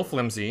conclusions a little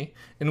flimsy?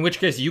 In which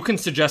case you can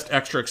suggest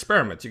extra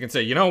experiments. You can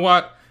say, you know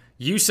what?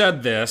 You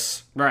said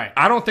this. Right.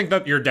 I don't think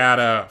that your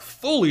data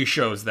fully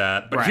shows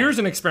that, but Right. here's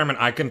an experiment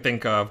I can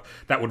think of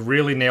that would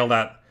really nail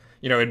that.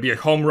 It'd be a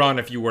home run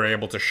if you were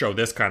able to show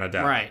this kind of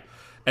data. Right.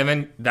 And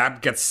then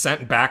that gets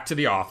sent back to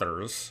the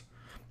authors.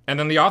 And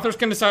then the authors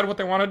can decide what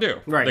they want to do.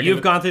 Right. They You've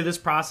can- gone through this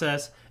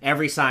process.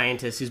 Every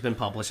scientist who's been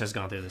published has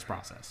gone through this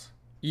process.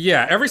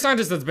 Yeah, every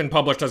scientist that's been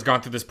published has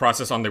gone through this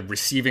process on the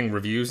receiving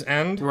reviews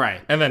end.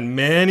 Right. And then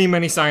many,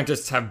 many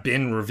scientists have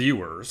been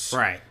reviewers.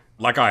 Right.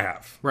 Like I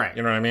have. Right.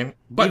 You know what I mean?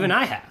 But Even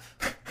I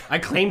have. I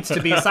claimed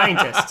to be a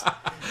scientist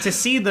to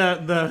see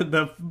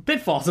the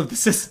pitfalls of the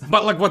system.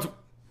 But like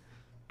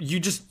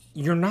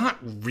you're not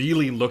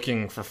really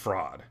looking for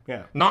fraud.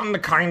 Yeah. Not in the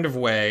kind of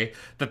way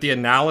that the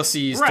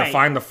analyses to Right.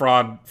 find the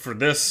fraud for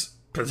this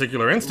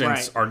particular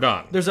instance Right. are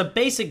done. There's a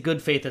basic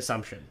good faith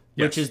assumption,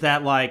 which Yes. is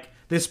that like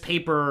this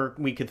paper,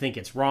 we could think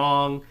it's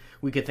wrong,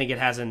 we could think it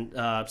hasn't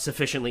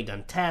sufficiently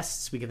done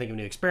tests, we could think of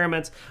new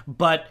experiments,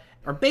 but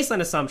our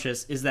baseline assumption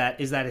is that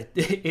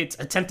it's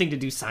attempting to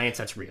do science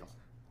that's real.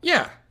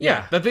 Yeah.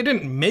 Yeah. That they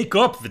didn't make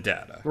up the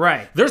data.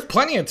 Right. There's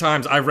plenty of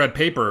times I've read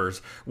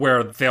papers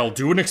where they'll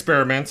do an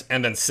experiment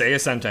and then say a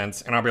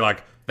sentence, and I'll be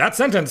like, that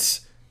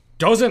sentence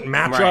doesn't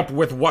match Right. up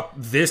with what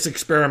this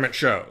experiment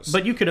shows.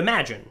 But you could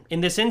imagine, in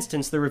this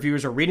instance, the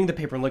reviewers are reading the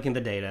paper and looking at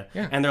the data,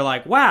 Yeah. and they're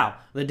like, wow,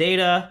 the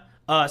data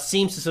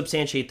seems to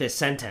substantiate this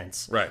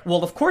sentence. Right.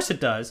 Well, of course it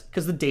does,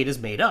 because the data's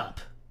made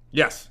up.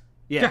 Yes.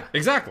 Yeah.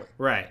 exactly.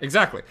 Right.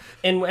 Exactly.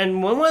 And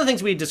one of the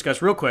things we discussed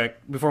real quick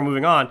before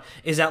moving on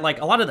is that like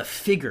a lot of the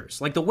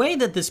figures, like the way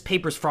that this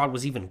paper's fraud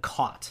was even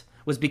caught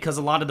was because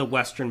a lot of the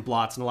Western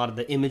blots and a lot of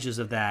the images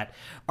of that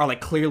are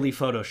like clearly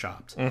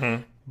photoshopped.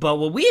 Mm-hmm. But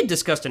what we had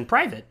discussed in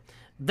private,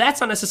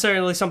 that's not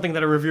necessarily something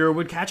that a reviewer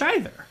would catch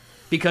either.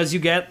 because you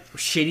get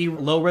shitty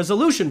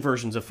low-resolution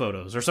versions of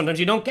photos, or sometimes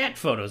you don't get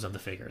photos of the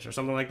figures, or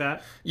something like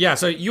that. Yeah,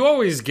 so you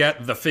always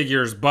get the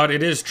figures, but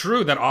it is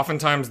true that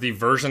oftentimes the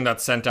version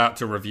that's sent out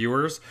to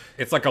reviewers,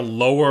 it's like a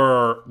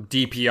lower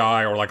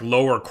DPI or like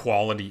lower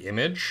quality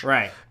image.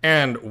 Right.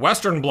 And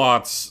Western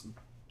blots,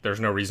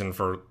 there's no reason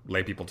for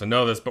lay people to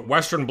know this, but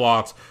Western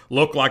blots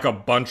look like a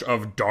bunch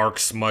of dark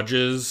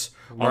smudges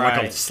on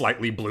like a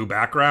slightly blue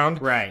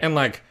background. Right. And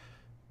like,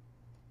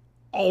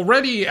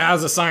 already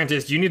as a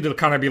scientist, you need to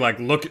kind of be like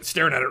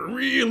staring at it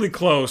really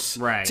close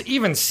to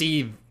even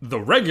see the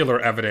regular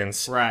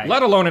evidence,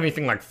 let alone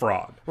anything like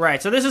fraud.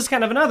 Right, so this is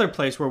kind of another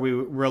place where we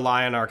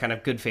rely on our kind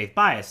of good faith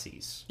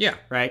biases. Yeah.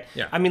 Right?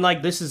 Yeah. I mean,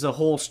 like, this is a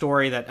whole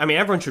story that, I mean,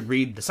 everyone should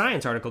read the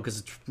science article because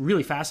it's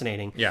really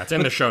fascinating. Yeah, it's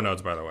in the show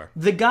notes, by the way.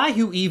 The guy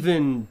who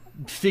even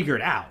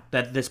figured out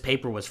that this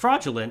paper was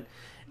fraudulent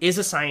is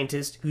a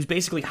scientist who's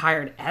basically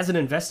hired as an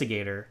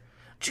investigator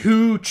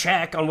to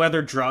check on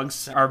whether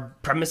drugs are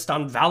premised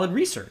on valid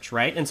research,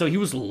 right? And so he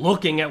was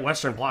looking at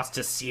Western blots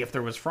to see if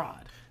there was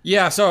fraud.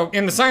 Yeah, so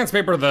in the science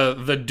paper,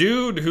 the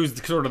dude who's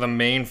sort of the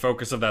main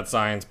focus of that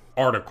science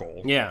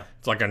article,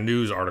 it's like a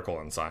news article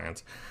in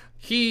science,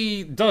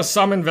 he does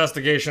some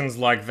investigations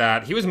like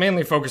that. He was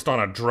mainly focused on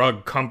a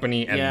drug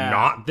company and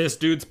not this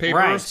dude's papers.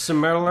 Right,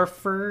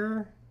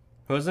 Similafir?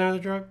 What was the name of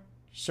the drug?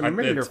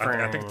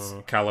 I think it's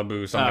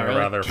Caliboo, something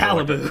or other.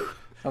 Caliboo.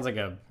 Sounds like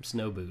a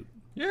snow boot.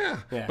 Yeah.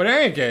 But in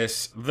any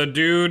case, the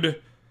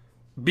dude,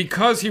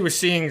 because he was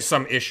seeing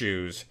some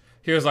issues,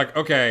 he was like,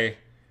 okay,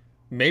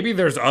 maybe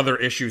there's other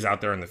issues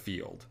out there in the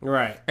field.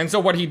 Right. And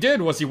so what he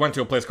did was he went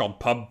to a place called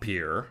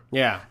PubPeer.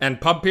 Yeah. And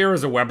PubPeer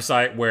is a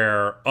website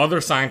where other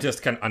scientists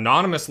can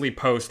anonymously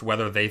post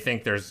whether they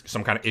think there's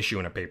some kind of issue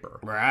in a paper.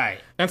 Right.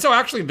 And so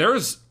actually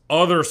there's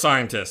other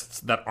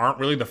scientists that aren't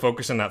really the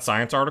focus in that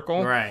science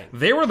article. Right.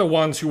 They were the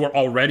ones who were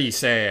already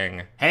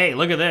saying, hey,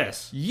 look at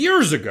this.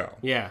 Years ago.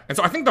 Yeah. And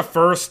so I think the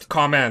first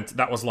comment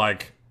that was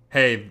like,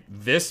 hey,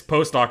 this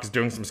postdoc is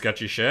doing some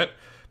sketchy shit,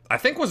 I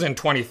think was in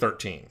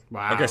 2013.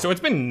 Wow. Okay, so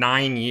it's been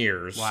 9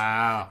 years.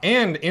 Wow.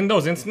 And in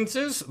those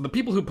instances, the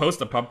people who post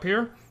to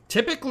PubPeer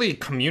typically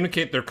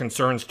communicate their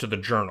concerns to the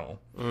journal.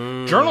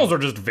 Journals are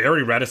just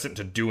very reticent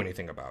to do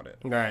anything about it.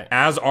 Right.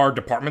 As are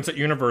departments at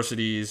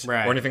universities or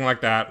anything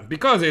like that,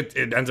 because it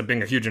ends up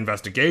being a huge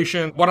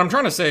investigation. What I'm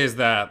trying to say is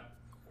that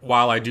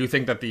while I do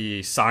think that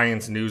the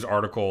science news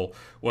article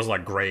was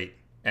like great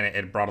and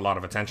it brought a lot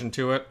of attention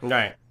to it,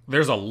 right.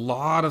 There's a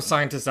lot of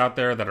scientists out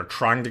there that are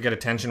trying to get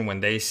attention when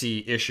they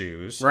see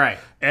issues. Right.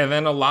 And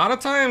then a lot of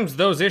times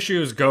those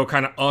issues go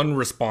kind of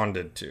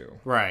unresponded to.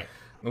 Right.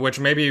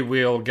 Which maybe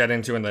we'll get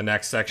into in the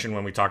next section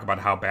when we talk about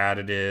how bad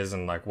it is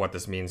and like what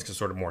this means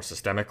sort of more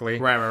systemically.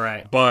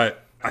 Right.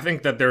 But I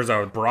think that there's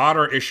a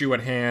broader issue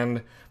at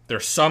hand.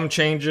 There's some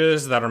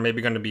changes that are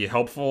maybe going to be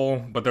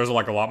helpful, but there's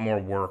like a lot more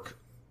work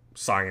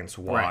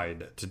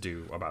science-wide to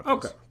do about this.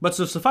 Okay. But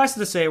so suffice it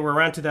to say, we're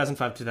around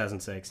 2005,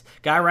 2006.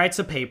 Guy writes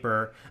a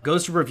paper,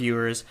 goes to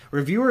reviewers.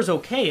 Reviewers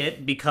okay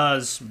it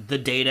because the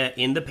data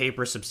in the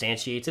paper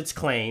substantiates its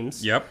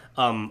claims. Yep.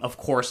 Of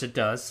course it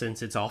does,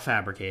 since it's all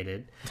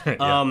fabricated.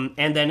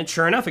 And then,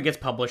 sure enough, it gets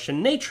published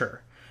in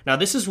Nature. Now,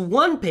 this is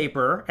one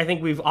paper I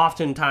think we've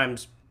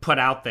oftentimes put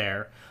out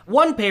there.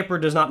 One paper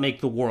does not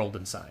make the world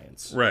in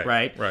science.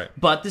 Right.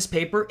 But this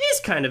paper is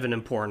kind of an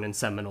important and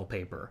seminal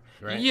paper.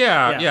 Right?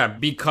 Yeah,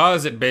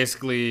 because it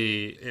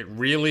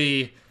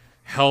really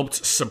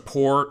helped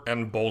support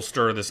and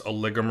bolster this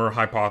oligomer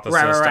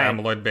hypothesis to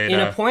amyloid beta. In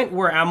a point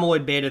where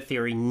amyloid beta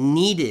theory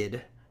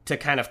needed to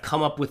kind of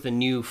come up with a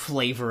new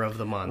flavor of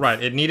the month.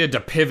 Right, it needed to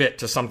pivot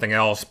to something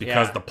else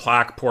because the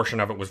plaque portion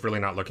of it was really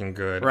not looking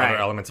good. Other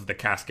elements of the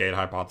cascade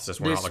hypothesis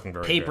were not looking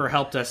very good. This paper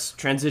helped us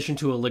transition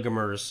to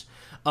oligomers.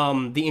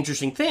 The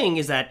interesting thing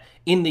is that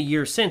in the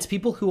years since,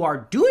 people who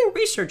are doing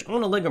research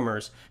on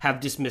oligomers have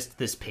dismissed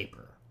this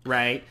paper,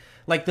 right?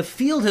 Like, the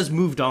field has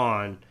moved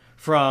on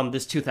from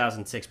this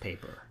 2006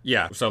 paper.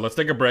 Yeah, so let's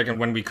take a break, and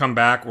when we come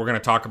back, we're going to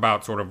talk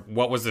about sort of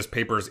what was this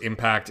paper's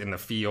impact in the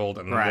field,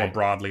 and more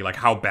broadly, like,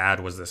 how bad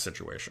was this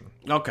situation?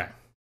 Okay.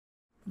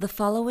 The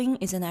following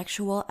is an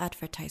actual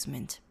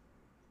advertisement.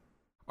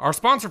 Our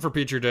sponsor for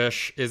Petri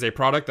Dish is a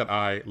product that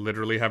I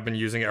literally have been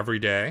using every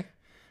day,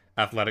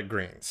 Athletic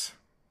Greens.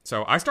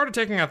 So I started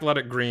taking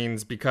Athletic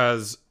Greens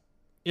because,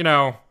 you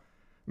know,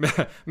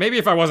 maybe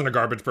if I wasn't a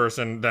garbage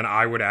person, then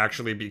I would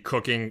actually be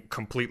cooking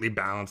completely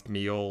balanced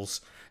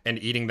meals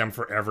and eating them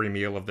for every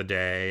meal of the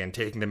day and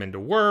taking them into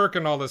work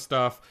and all this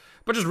stuff.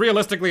 But just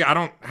realistically, I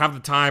don't have the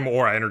time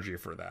or energy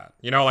for that.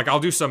 You know, like I'll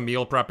do some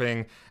meal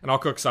prepping and I'll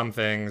cook some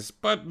things,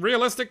 but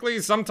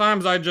realistically,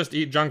 sometimes I just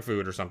eat junk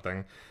food or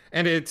something.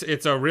 And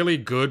it's a really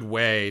good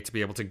way to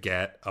be able to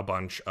get a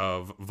bunch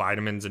of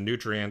vitamins and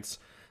nutrients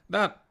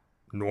that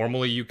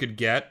normally you could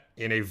get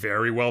in a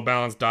very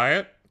well-balanced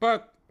diet.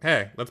 But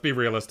hey, let's be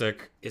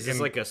realistic. Is this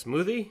like a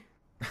smoothie?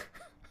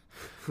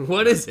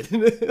 What is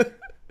it?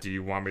 Do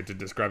you want me to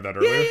describe that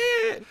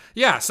earlier?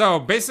 Yeah, so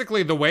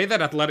basically the way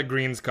that Athletic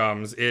Greens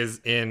comes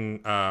is in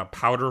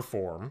powder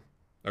form.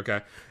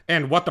 Okay.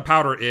 And what the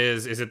powder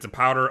is it's a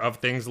powder of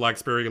things like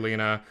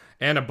spirulina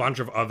and a bunch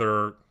of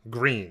other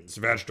greens,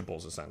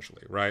 vegetables,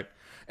 essentially, right?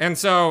 And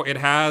so it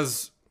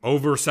has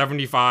over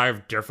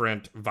 75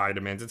 different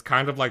vitamins. It's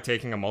kind of like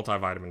taking a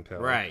multivitamin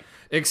pill. Right.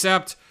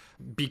 Except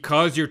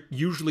because you're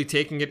usually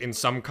taking it in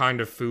some kind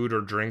of food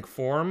or drink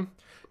form,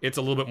 it's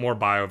a little bit more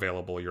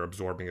bioavailable. You're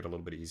absorbing it a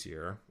little bit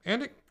easier.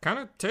 And it kind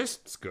of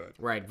tastes good.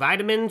 Right.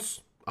 Vitamins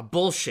are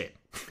bullshit.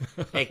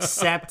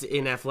 Except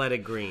in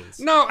Athletic Greens.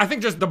 No, I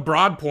think just the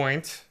broad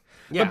point.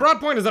 Yeah. The broad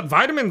point is that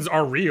vitamins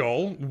are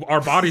real. Our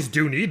bodies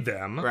do need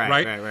them,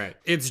 right?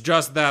 It's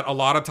just that a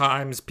lot of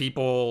times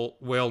people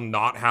will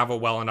not have a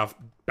well enough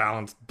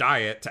balanced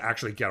diet to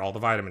actually get all the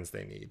vitamins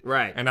they need.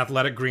 Right. And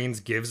Athletic Greens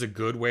gives a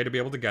good way to be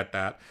able to get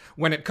that.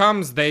 When it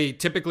comes, they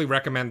typically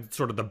recommend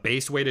sort of the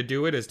base way to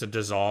do it is to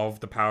dissolve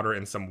the powder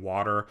in some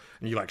water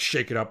and you like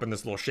shake it up in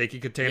this little shaky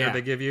container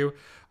they give you.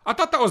 I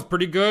thought that was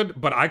pretty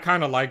good, but I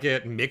kind of like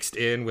it mixed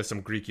in with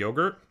some Greek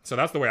yogurt. So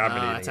that's the way I've been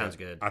eating it. That sounds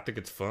good. I think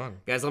it's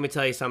fun. Guys, let me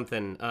tell you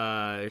something.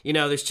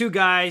 There's two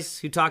guys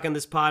who talk on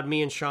this pod,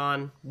 me and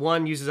Sean.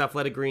 One uses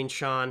Athletic Greens,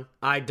 Sean.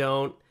 I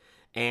don't.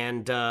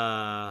 And,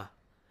 I'm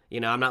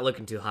not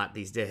looking too hot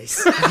these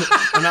days.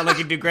 I'm not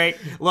looking too great.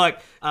 Look,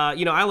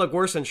 I look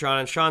worse than Sean,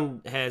 and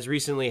Sean has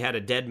recently had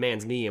a dead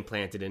man's knee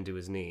implanted into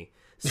his knee.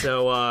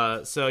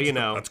 So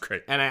That's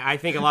great. And I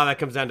think a lot of that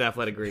comes down to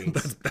Athletic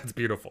Greens. That's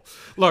beautiful.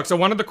 Look, so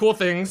one of the cool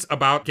things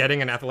about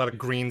getting an Athletic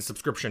Greens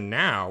subscription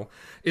now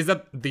is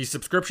that the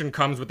subscription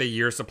comes with a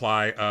year's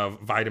supply of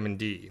vitamin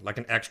D, like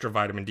an extra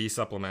vitamin D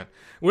supplement,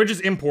 which is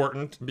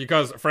important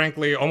because,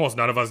 frankly, almost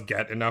none of us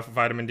get enough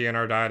vitamin D in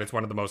our diet. It's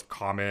one of the most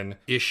common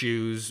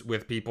issues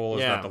with people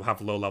is that they'll have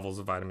low levels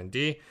of vitamin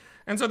D.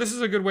 And so this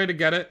is a good way to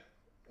get it.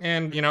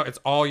 And, it's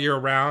all year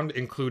round,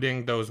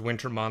 including those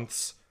winter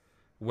months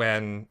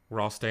when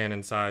we're all staying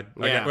inside.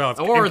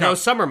 Or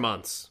those summer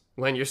months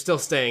when you're still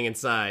staying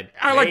inside.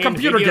 I like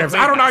computer games.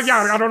 I don't know.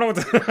 Yeah, I don't know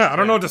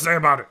what to say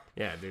about it.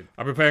 Yeah, dude.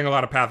 I've been playing a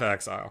lot of Path of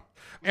Exile.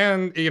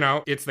 And,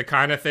 it's the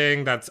kind of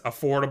thing that's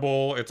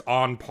affordable. It's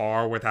on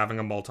par with having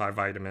a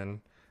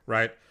multivitamin,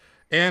 right?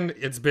 And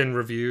it's been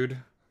reviewed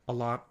a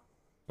lot.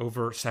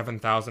 Over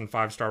 7,000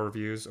 5-star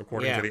reviews,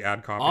 according to the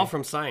ad copy. All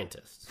from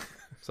scientists.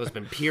 So it's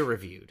been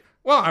peer-reviewed.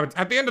 Well,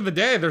 at the end of the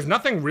day, there's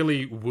nothing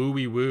really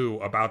woo-woo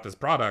about this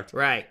product.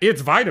 Right. It's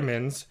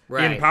vitamins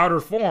in powder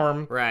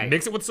form. Right.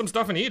 Mix it with some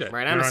stuff and eat it.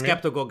 Right. I'm a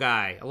skeptical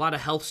guy. A lot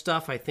of health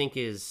stuff I think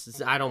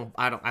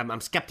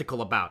I'm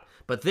skeptical about.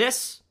 But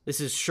this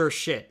is sure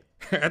shit.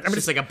 It's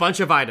just like a bunch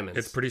of vitamins.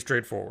 It's pretty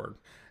straightforward.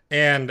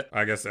 And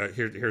I guess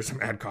here's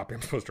some ad copy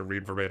I'm supposed to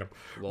read verbatim.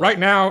 Well, right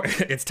now,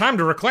 it's time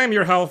to reclaim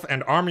your health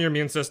and arm your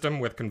immune system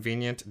with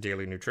convenient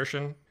daily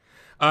nutrition.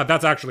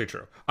 That's actually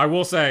true. I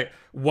will say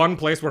one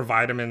place where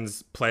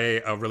vitamins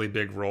play a really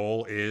big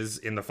role is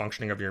in the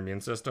functioning of your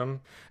immune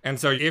system. And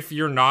so if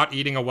you're not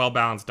eating a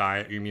well-balanced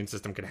diet, your immune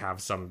system could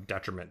have some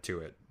detriment to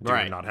it due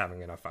to not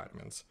having enough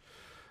vitamins.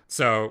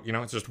 So,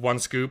 it's just one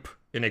scoop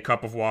in a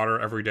cup of water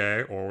every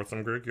day or with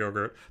some Greek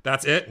yogurt.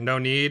 That's it. No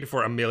need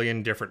for a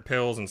million different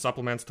pills and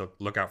supplements to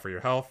look out for your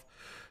health.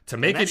 To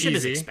make it easy. That shit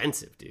is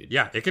expensive, dude.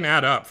 Yeah, it can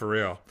add up for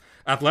real.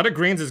 Athletic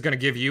Greens is going to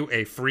give you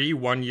a free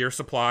 1-year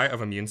supply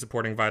of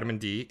immune-supporting vitamin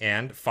D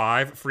and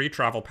 5 free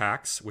travel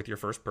packs with your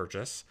first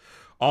purchase.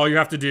 All you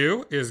have to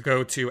do is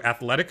go to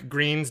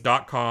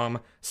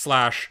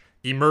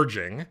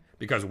athleticgreens.com/emerging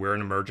because we're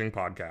an emerging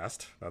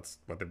podcast. That's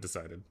what they've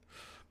decided.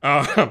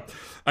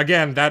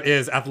 Again, that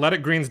is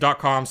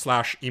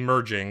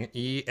athleticgreens.com/emerging,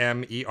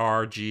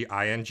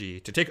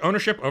 EMERGING, to take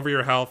ownership over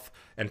your health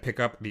and pick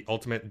up the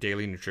ultimate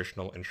daily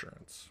nutritional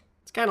insurance.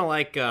 It's kind of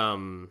like how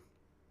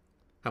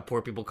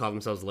poor people call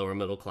themselves lower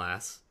middle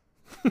class.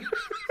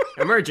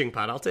 Emerging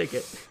pod, I'll take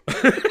it.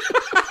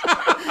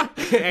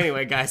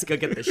 Anyway, guys, go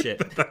get this shit.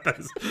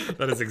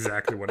 That is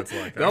exactly what it's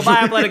like. Go buy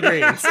Athletic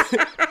Greens.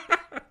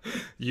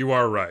 You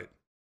are right.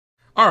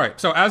 All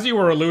right, so as you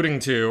were alluding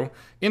to,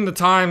 in the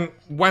time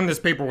when this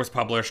paper was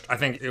published, I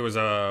think it was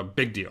a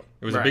big deal.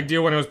 It was a big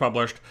deal when it was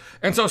published.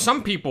 And so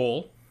some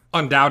people,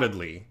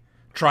 undoubtedly,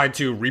 tried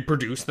to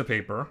reproduce the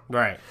paper.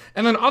 Right.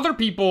 And then other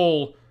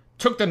people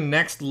took the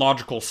next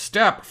logical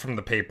step from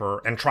the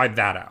paper and tried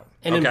that out.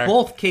 And in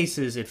both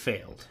cases, it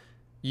failed.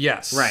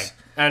 Yes. Right.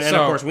 And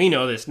of course, we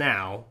know this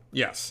now.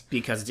 Yes.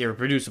 Because it's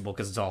irreproducible,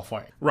 because it's all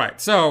fine. Right.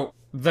 So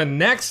the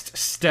next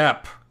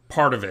step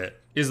part of it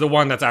is the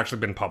one that's actually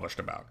been published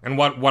about. And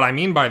what I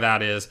mean by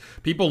that is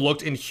people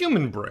looked in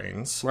human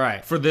brains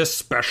for this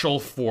special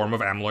form of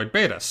amyloid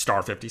beta,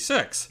 star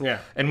 56. Yeah.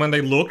 And when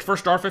they looked for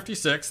star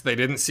 56, they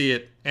didn't see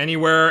it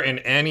anywhere in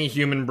any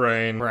human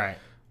brain. Right.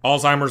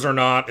 Alzheimer's or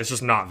not, it's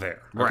just not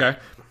there. Okay? Right.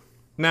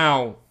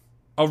 Now,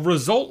 a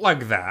result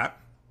like that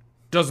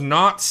does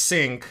not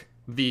sink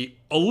the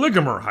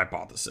oligomer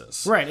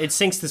hypothesis. Right. It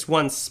sinks this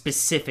one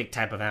specific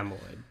type of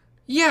amyloid.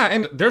 Yeah,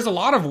 and there's a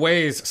lot of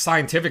ways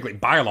scientifically,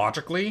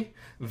 biologically,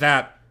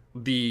 that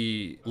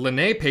the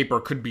Linné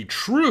paper could be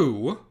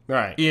true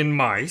in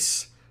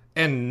mice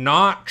and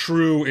not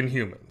true in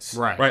humans.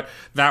 Right.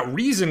 That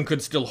reason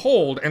could still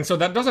hold. And so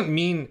that doesn't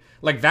mean,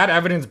 like, that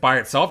evidence by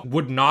itself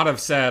would not have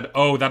said,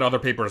 oh, that other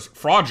paper is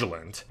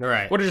fraudulent.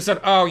 Right. Would have just said,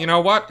 oh, you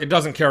know what? It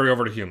doesn't carry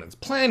over to humans.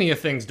 Plenty of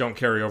things don't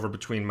carry over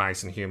between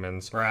mice and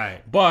humans.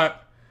 Right.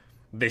 But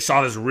they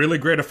saw this really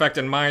great effect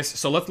in mice,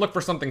 so let's look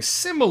for something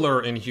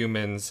similar in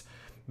humans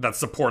that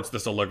supports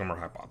this oligomer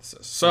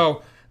hypothesis.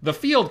 So the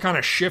field kind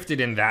of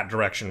shifted in that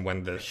direction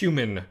when the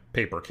human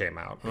paper came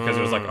out. Because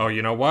it was like, oh,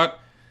 you know what?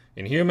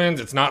 In humans,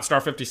 it's not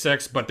star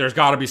 56, but there's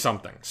got to be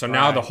something. So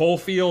now the whole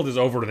field is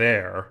over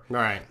there.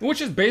 Right.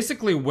 Which is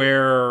basically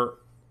where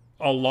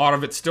a lot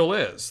of it still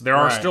is. There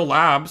are still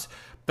labs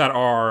that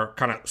are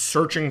kind of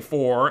searching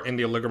for, in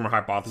the oligomer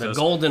hypothesis, The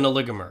golden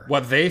oligomer.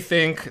 what they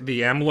think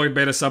the amyloid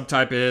beta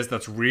subtype is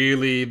that's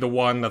really the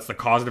one that's the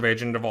causative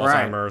agent of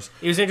Alzheimer's.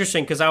 It was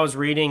interesting because I was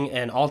reading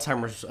an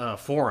Alzheimer's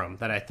forum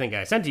that I think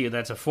I sent to you.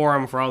 That's a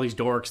forum for all these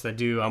dorks that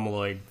do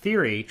amyloid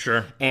theory.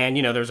 Sure. And,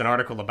 there's an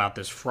article about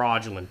this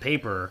fraudulent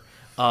paper.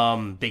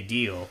 Big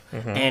deal.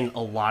 And a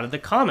lot of the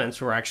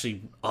comments were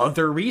actually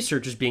other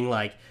researchers being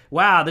like,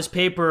 wow, this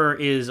paper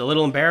is a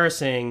little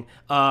embarrassing.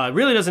 It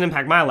really doesn't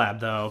impact my lab,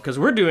 though, because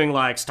we're doing,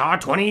 like, star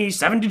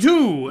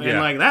 2072. And,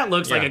 like, that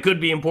looks like it could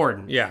be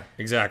important. Yeah,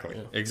 exactly.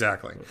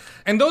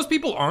 And those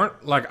people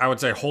aren't, like, I would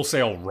say,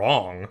 wholesale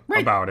wrong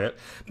about it,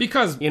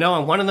 because...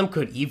 And one of them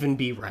could even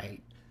be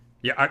right.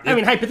 Yeah, I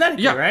mean,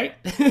 hypothetically, right?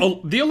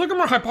 The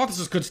oligomer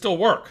hypothesis could still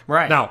work.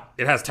 Right. Now,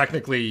 it has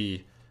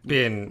technically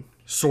been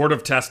sort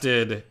of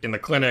tested in the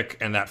clinic,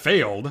 and that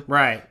failed.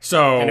 Right.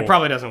 So... And it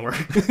probably doesn't work.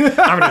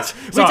 I mean,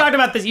 We talked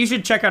about this. You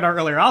should check out our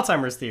earlier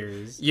Alzheimer's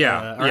theories.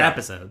 Or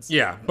episodes.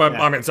 Yeah, but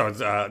I mean, so it's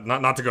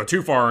not to go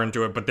too far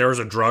into it, but there was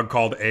a drug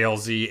called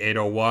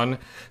ALZ-801.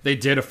 They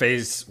did a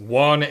phase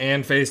 1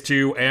 and phase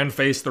 2 and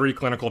phase 3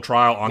 clinical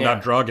trial on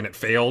that drug, and it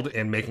failed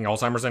in making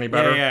Alzheimer's any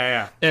better.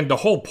 Yeah. And the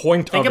whole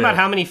point Think about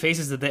how many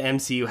phases that the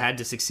MCU had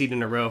to succeed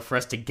in a row for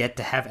us to get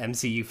to have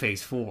MCU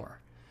phase 4.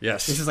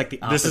 Yes. This is like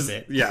the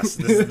opposite.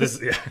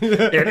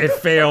 It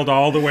failed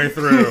all the way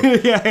through.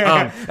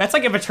 That's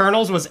like if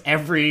Eternals was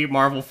every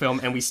Marvel film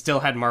and we still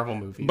had Marvel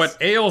movies. But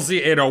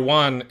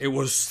ALZ-801, it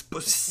was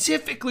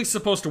specifically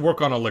supposed to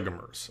work on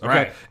oligomers. Okay?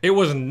 Right. It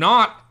was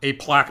not a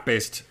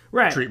plaque-based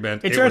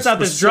treatment. It turns out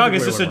this drug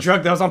is just a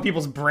drug that was on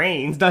people's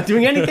brains, not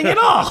doing anything at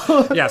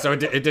all. Yeah, so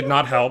it did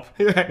not help.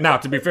 Now,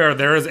 to be fair,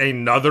 there is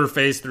another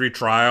phase 3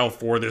 trial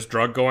for this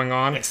drug going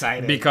on.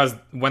 Exciting. Because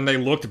when they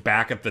looked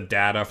back at the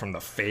data from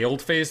the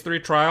failed phase 3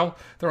 trial,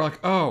 they're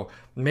like, oh,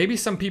 maybe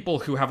some people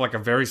who have like a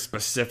very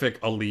specific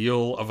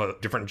allele of a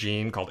different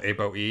gene called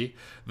ApoE,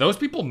 those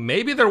people,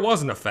 maybe there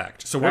was an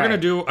effect. So we're going to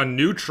do a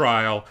new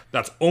trial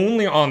that's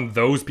only on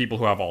those people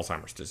who have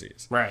Alzheimer's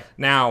disease. Right.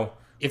 Now,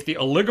 if the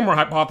oligomer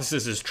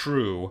hypothesis is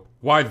true,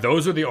 why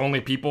those are the only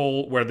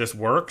people where this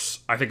works,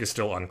 I think is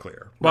still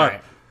unclear.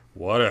 But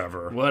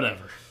whatever.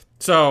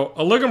 So,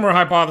 oligomer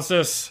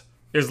hypothesis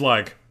is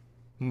like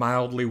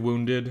mildly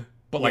wounded,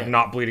 but like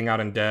not bleeding out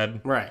and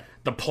dead. Right.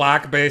 The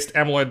plaque-based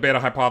amyloid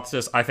beta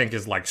hypothesis, I think,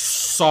 is like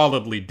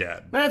solidly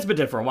dead. That's been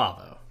dead for a while,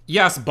 though.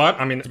 Yes,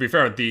 but, I mean, to be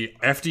fair, the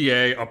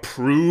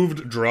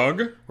FDA-approved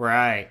drug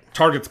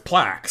targets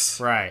plaques.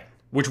 Right.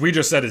 Which we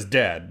just said is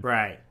dead.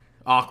 Right.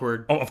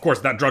 Awkward. Oh, of course,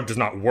 that drug does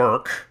not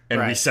work,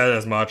 and we said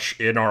as much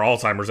in our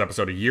Alzheimer's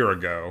episode a year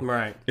ago.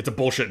 Right. It's a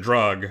bullshit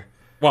drug.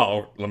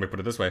 Well, let me put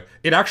it this way.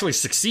 It actually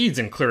succeeds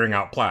in clearing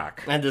out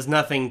plaque. And does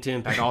nothing to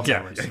impact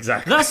Alzheimer's. Yeah,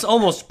 exactly. Thus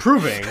almost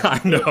proving.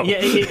 I know.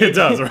 It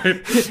does,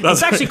 right?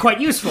 It's actually quite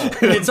useful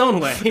in its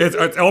own way.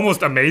 It's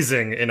almost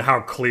amazing in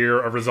how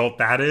clear a result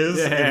that is,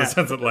 in the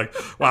sense that, like,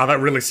 wow, that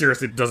really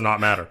seriously does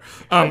not matter.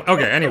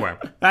 Okay, anyway.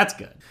 That's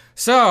good.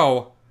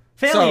 So...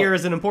 Failure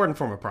is an important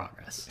form of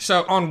progress.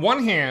 So, on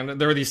one hand,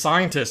 there are these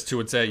scientists who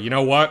would say, you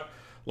know what?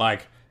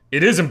 Like,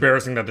 it is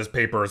embarrassing that this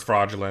paper is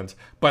fraudulent,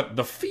 but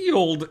the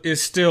field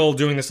is still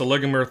doing this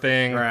oligomer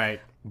thing.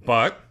 Right.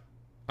 But,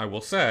 I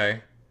will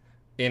say,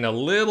 in a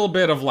little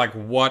bit of, like,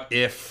 what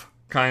if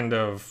kind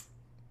of,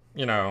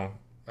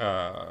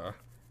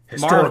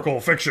 historical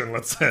fiction,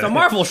 let's say. The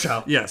Marvel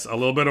show. Yes, a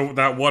little bit of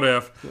that what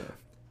if. Yeah.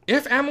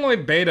 If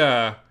amyloid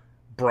beta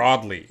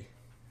broadly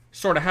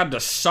sort of had to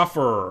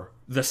suffer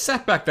the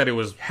setback that it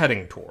was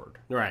heading toward.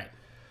 Right.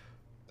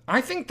 I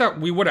think that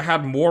we would have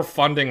had more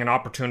funding and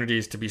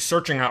opportunities to be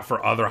searching out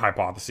for other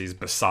hypotheses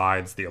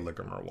besides the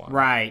oligomer one.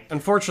 Right.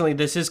 Unfortunately,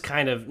 this is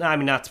kind of,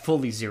 not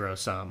fully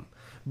zero-sum,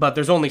 but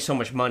there's only so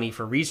much money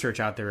for research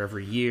out there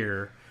every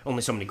year,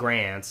 only so many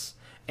grants,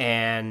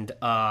 and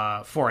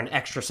for an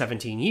extra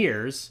 17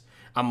 years,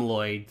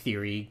 amyloid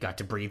theory got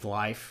to breathe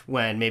life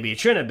when maybe it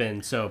shouldn't have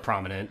been so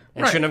prominent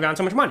and shouldn't have gotten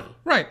so much money.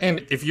 Right.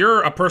 And if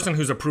you're a person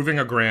who's approving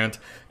a grant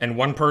and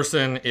one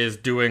person is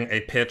doing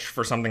a pitch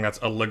for something that's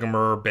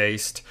oligomer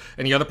based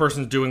and the other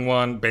person's doing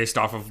one based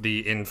off of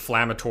the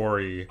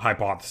inflammatory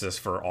hypothesis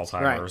for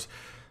Alzheimer's,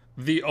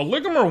 the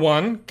oligomer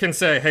one can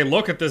say, hey,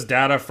 look at this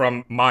data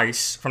from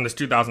mice from this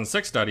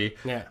 2006 study.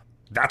 Yeah.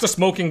 that's a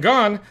smoking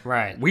gun.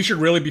 Right. We should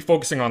really be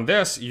focusing on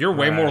this. You're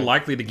way more Right.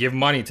 likely to give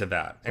money to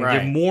that and Right.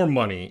 give more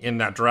money in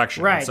that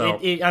direction. Right. So,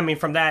 I mean,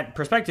 from that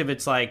perspective,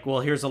 it's like,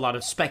 well, here's a lot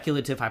of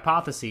speculative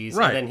hypotheses,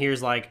 Right. and then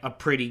here's like a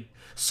pretty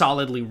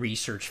solidly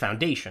researched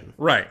foundation.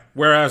 right.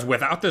 Whereas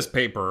without this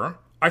paper,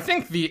 I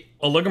think the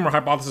oligomer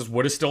hypothesis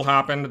would have still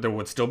happened. There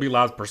would still be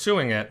labs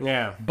pursuing it.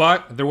 Yeah.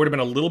 But there would have been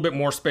a little bit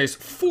more space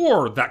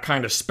for that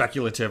kind of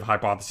speculative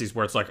hypotheses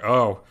where it's like,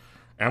 oh,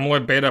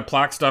 amyloid beta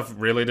plaque stuff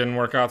really didn't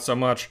work out so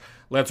much.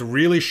 Let's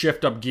really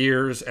shift up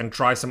gears and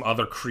try some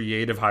other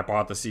creative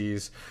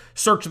hypotheses.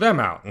 Search them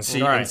out and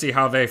see Right.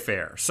 how they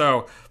fare.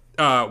 So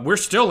we're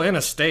still in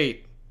a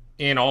state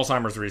in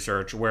Alzheimer's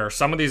research where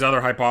some of these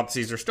other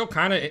hypotheses are still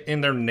kind of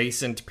in their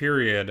nascent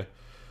period.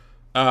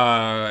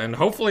 And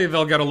hopefully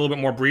they'll get a little bit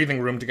more breathing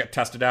room to get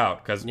tested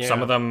out, because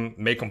some of them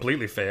may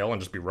completely fail and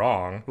just be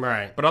wrong.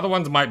 Right. But other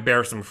ones might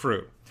bear some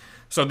fruit.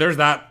 So there's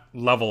that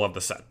level of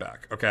the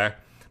setback, okay?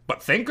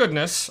 But thank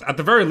goodness, at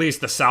the very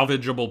least, the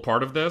salvageable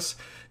part of this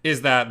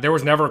is that there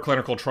was never a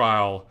clinical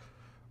trial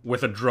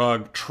with a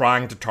drug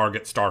trying to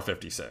target star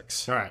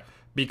 56. All right.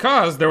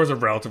 Because there was a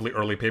relatively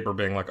early paper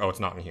being like, oh, it's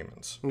not in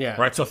humans. Yeah.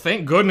 Right? So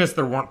thank goodness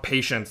there weren't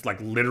patients like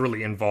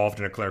literally involved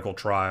in a clinical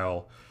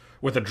trial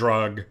with a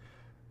drug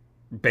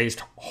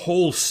based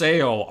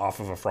wholesale off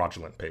of a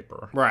fraudulent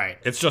paper. Right.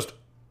 It's just,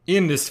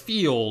 in this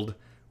field,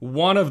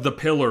 one of the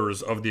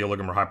pillars of the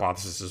oligomer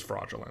hypothesis is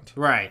fraudulent.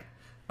 Right.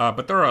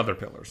 But there are other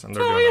pillars, and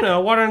they're Well, doing you know,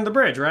 water under the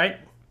bridge, right?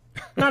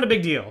 Not a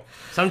big deal.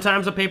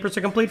 Sometimes a paper's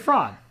a complete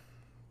fraud.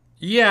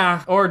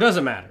 Yeah. Or it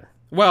doesn't matter.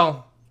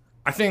 Well,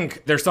 I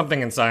think there's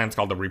something in science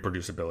called the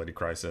reproducibility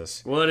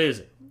crisis. What is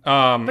it?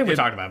 I think we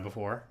talked about it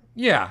before.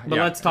 Yeah. But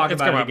yeah. let's talk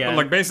It's about come it up. again. But,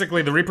 like,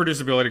 basically, the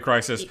reproducibility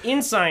crisis,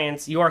 In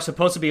science, you are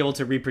supposed to be able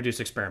to reproduce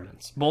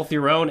experiments, both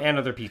your own and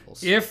other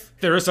people's. if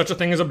there is such a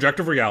thing as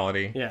objective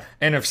reality, Yeah.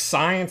 and if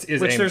science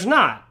is Which aimed- there's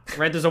not,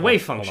 right? There's a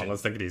wave Hold function. on,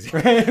 let's take it easy.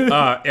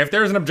 If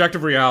there's an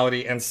objective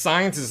reality and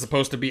science is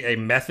supposed to be a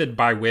method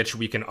by which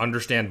we can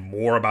understand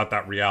more about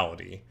that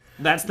reality,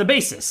 That's the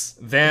basis.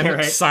 then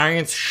Right.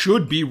 science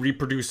should be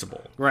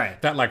reproducible.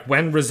 Right. That, like,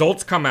 when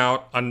results come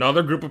out,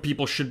 another group of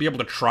people should be able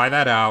to try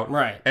that out.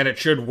 Right. And it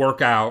should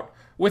work out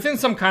within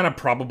some kind of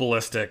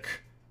probabilistic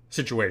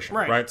situation.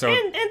 Right. So,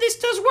 and this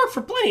does work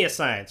for plenty of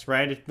science,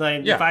 right?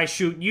 Yeah. If I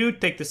shoot you,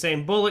 take the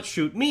same bullet,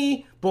 shoot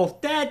me, both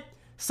dead,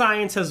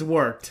 science has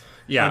worked.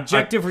 Yeah,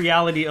 Objective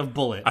reality of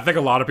bullet. I think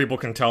a lot of people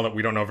can tell that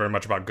we don't know very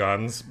much about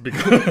guns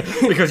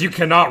because you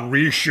cannot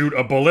reshoot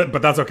a bullet,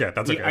 but that's okay.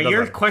 That's okay.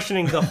 You're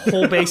questioning the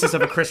whole basis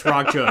of a Chris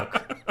Rock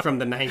joke from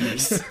the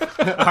 90s.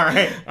 All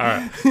right. All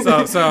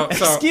right. So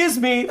Excuse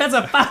me, that's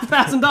a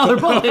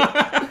 $5,000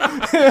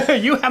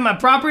 bullet. You have my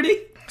property?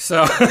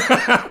 So,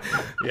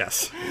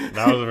 yes,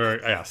 that was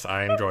yes,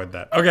 I enjoyed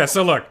that. Okay,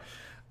 so look,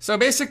 so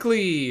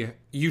basically,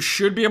 you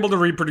should be able to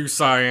reproduce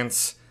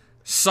science.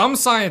 Some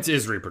science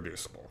is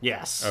reproducible.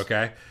 Yes.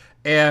 Okay,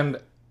 and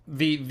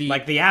the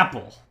Like the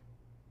apple.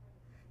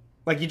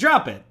 Like you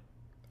drop it.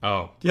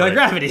 oh, You like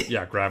right. gravity.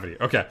 Yeah, gravity.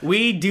 Okay,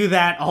 We do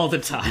that all the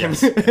time.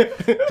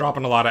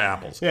 dropping a lot of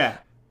apples. Yeah.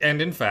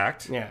 And in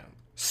fact, Yeah.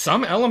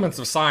 some elements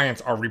of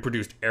science are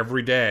reproduced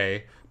every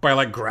day by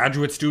like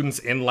graduate students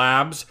in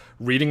labs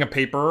reading a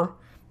paper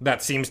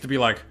that seems to be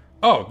like,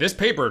 oh, this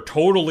paper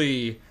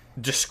totally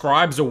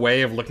describes a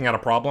way of looking at a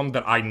problem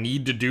that I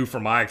need to do for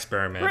my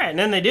experiment. Right, and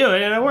then they do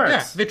it and it works.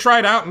 Yeah, they try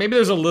it out. Maybe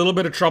there's a little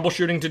bit of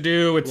troubleshooting to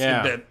do.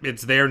 Yeah.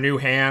 It's their new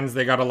hands.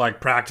 They got to like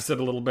practice it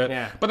a little bit.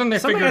 Yeah. But then they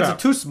Some figure it hands out. are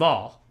too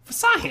small for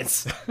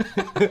science.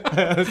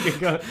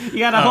 You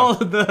gotta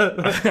hold the...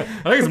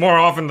 I think it's more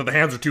often that the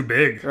hands are too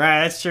big.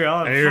 Right, that's true.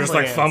 And you're just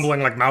like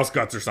fumbling like mouse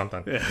guts or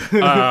something.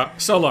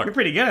 So look. You're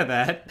pretty good at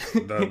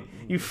that.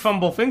 You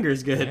fumble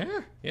fingers good.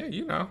 Yeah,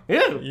 you know.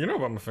 Yeah. You know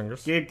about my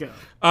fingers. Good go.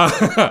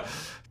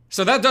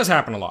 So that does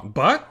happen a lot.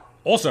 But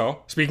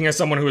also, speaking as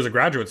someone who is a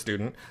graduate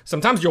student,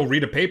 sometimes you'll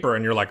read a paper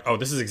and you're like, oh,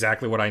 this is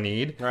exactly what I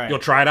need. Right. You'll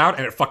try it out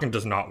and it fucking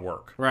does not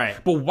work. Right.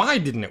 But why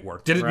didn't it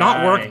work? Did it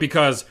not work Right.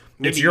 because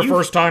it's Maybe your you-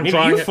 first time maybe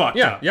trying you it? fucked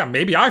Yeah, up. yeah,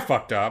 maybe I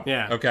fucked up.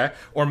 Yeah. Okay.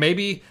 Or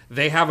maybe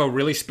they have a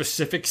really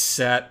specific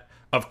set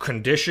of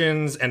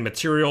conditions and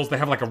materials. They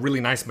have like a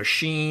really nice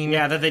machine.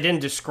 Yeah, that they didn't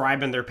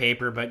describe in their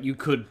paper, but you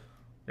could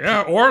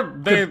Yeah, or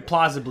they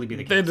plausibly be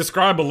the case. they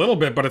describe a little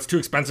bit, but it's too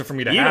expensive for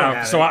me to You don't have.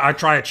 have So it. I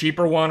try a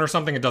cheaper one or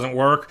something. It doesn't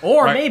work.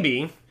 Or right?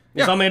 maybe it's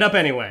Yeah. all made up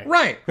anyway.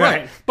 Right.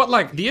 Right. But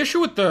like the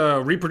issue with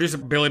the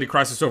reproducibility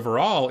crisis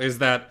overall is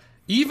that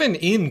even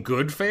in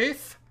good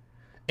faith,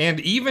 and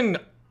even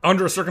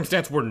under a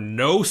circumstance where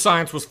no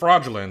science was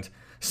fraudulent,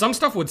 some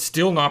stuff would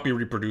still not be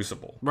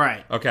reproducible.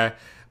 Right. Okay.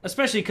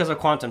 Especially because of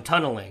quantum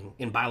tunneling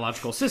in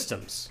biological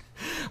systems.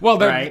 Well,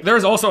 Right.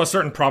 there's also a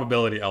certain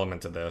probability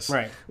element to this,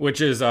 Right.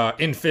 Which is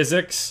in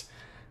physics.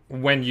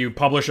 When you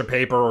publish a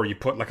paper or you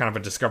put like kind of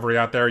a discovery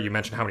out there, you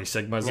mention how many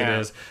sigmas Yeah. it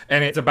is,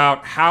 and it's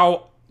about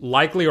how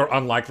likely or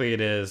unlikely it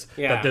is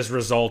Yeah. that this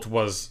result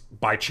was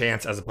by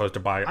chance as opposed to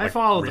by I like,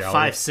 follow the reality.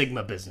 5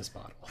 sigma business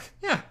model.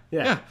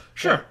 Yeah,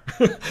 sure.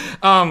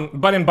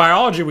 But in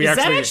biology, we Is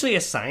actually, that actually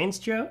a science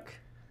joke?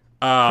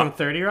 From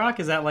 30 Rock?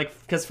 Is that like...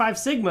 Because 5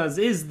 Sigmas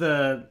is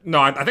the...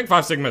 No, I think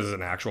 5 Sigma is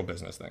an actual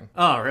business thing.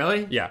 Oh,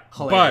 really? Yeah.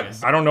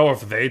 Hilarious. But I don't know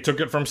if they took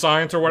it from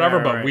science or whatever,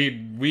 Right. but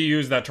we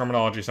use that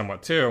terminology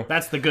somewhat too.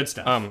 That's the good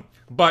stuff.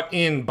 But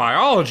in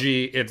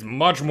biology, it's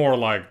much more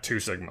like 2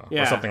 Sigma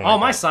or something like that. Oh,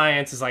 my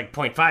science is like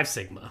 0.5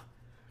 Sigma.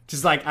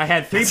 Just like, I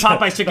had 3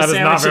 Popeyes chicken That is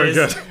not very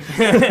sandwiches.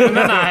 And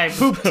then I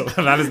pooped.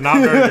 That is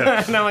not very good.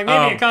 And I'm like,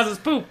 maybe it causes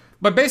poop.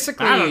 But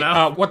basically, I don't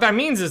know. what that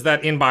means is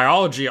that in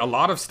biology, a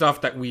lot of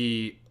stuff that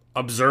we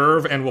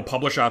observe and will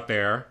publish out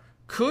there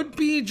could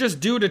be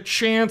just due to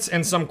chance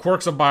and some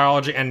quirks of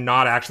biology and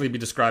not actually be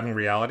describing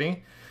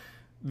reality.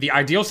 The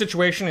ideal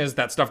situation is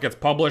that stuff gets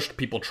published,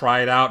 people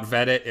try it out,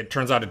 vet it, it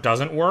turns out it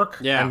doesn't work,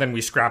 Yeah. and then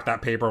we scrap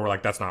that paper, we're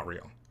like, that's not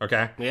real,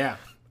 okay? Yeah.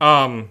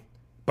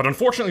 But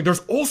unfortunately, there's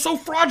also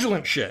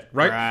fraudulent shit,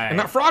 right? Right. And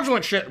that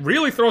fraudulent shit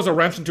really throws a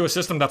wrench into a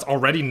system that's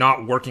already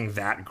not working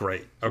that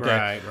great,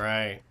 okay?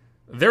 Right.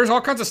 There's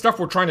all kinds of stuff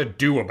we're trying to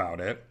do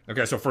about it.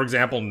 Okay, so for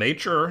example,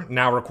 Nature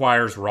now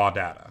requires raw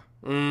data.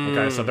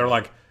 Okay, so they're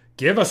like,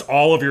 give us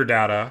all of your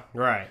data.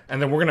 Right.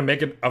 And then we're going to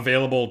make it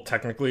available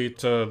technically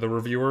to the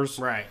reviewers.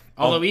 Right.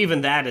 Although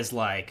even that is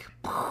like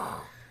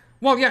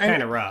Well, yeah.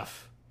 kind of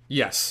rough.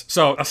 Yes.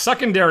 So a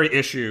secondary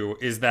issue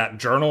is that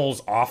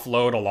journals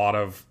offload a lot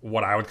of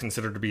what I would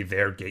consider to be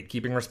their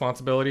gatekeeping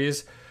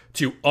responsibilities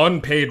to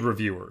unpaid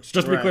reviewers.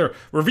 Just to be Right. clear,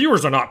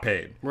 reviewers are not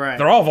paid. Right.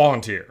 They're all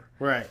volunteer.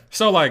 Right.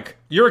 So, like,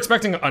 you're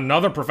expecting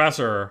another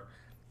professor,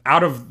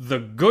 out of the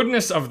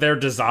goodness of their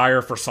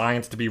desire for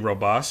science to be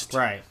robust,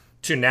 Right.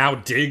 to now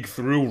dig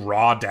through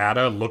raw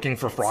data looking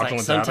for Like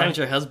fraudulent sometimes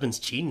data. your husband's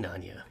cheating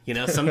on you. You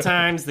know,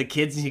 sometimes the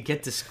kids you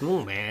get to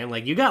school, man,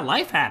 like you got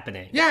life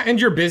happening. Yeah, and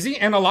you're busy,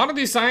 and a lot of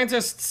these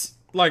scientists,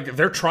 like,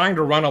 they're trying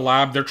to run a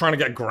lab, they're trying to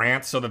get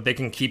grants so that they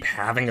can keep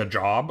having a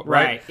job,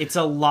 right? It's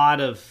a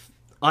lot of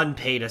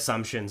unpaid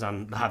assumptions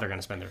on how they're going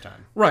to spend their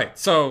time. Right.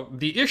 So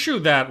the issue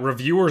that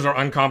reviewers are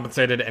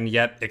uncompensated and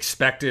yet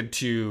expected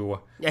to,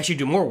 Actually,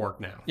 do more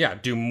work now.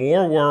 do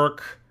more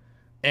work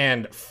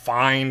and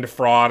find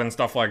fraud and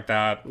stuff like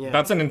that. Yeah.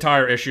 That's an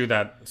entire issue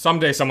that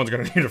someday someone's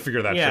going to need to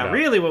figure that shit Yeah, out.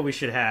 really, what we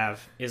should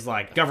have is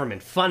like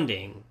government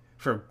funding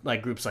for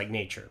like groups like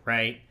Nature,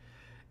 right?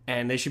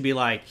 And they should be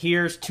like,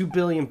 here's $2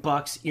 billion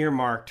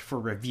earmarked for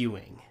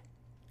reviewing.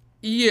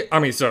 Yeah, I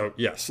mean, so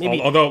yes. Maybe,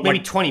 Although, maybe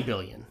like, 20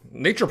 billion.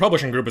 Nature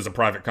Publishing Group is a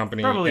private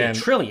company. Probably and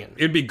 $1 trillion.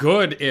 It'd be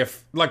good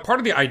if, like, part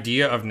of the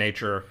idea of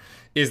Nature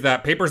is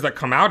that papers that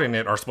come out in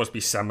it are supposed to be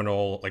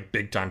seminal, like,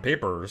 big-time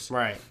papers.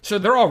 Right. So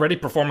they're already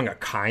performing a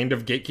kind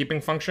of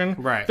gatekeeping function.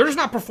 Right. They're just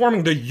not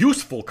performing the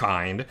useful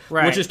kind,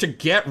 Right. which is to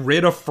get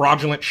rid of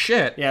fraudulent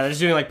shit. Yeah, they're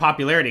just doing like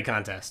popularity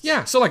contests.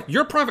 Yeah, so, like,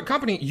 your private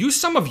company, use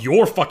some of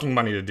your fucking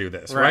money to do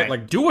this, right? Right.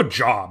 Like, do a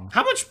job.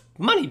 How much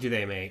money do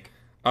they make?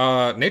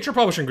 Nature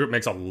Publishing Group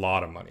makes a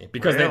lot of money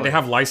because Really? they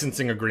have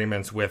licensing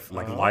agreements with,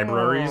 like,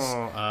 libraries,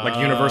 like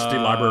university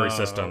library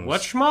systems. What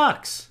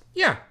schmucks?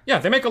 Yeah,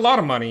 they make a lot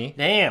of money.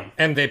 Damn.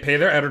 And they pay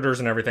their editors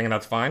and everything, and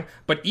that's fine.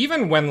 But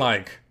even when,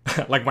 like,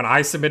 like when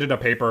I submitted a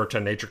paper to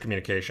Nature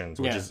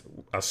Communications, which Yeah. is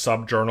a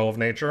sub-journal of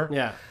Nature,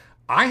 Yeah.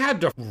 I had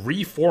to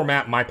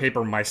reformat my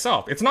paper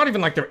myself. It's not even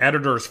like their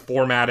editors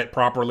format it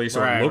properly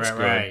so it looks good.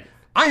 Right.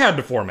 I had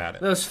to format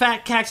it. Those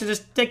fat cats are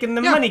just taking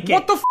the Yeah, money cake.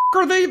 what the f***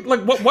 are they,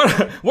 like, what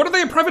are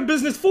they a private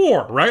business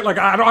for, right? Like,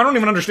 I don't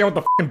even understand what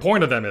the f***ing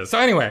point of them is. So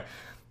anyway,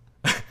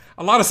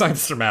 a lot of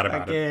scientists are mad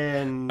about it.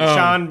 And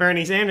Sean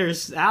Bernie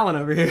Sanders Allen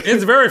over here.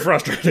 It's very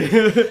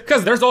frustrating.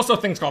 Because there's also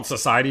things called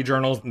society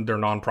journals, they're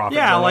nonprofit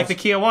Yeah, journals. like the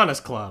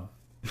Kiwanis Club.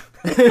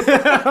 like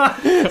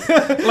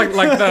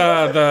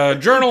the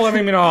Journal of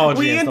Immunology.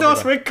 We and endorse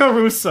stuff like Rick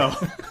Caruso.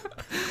 that.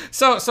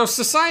 So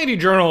society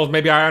journals,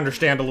 maybe I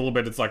understand a little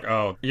bit. It's like,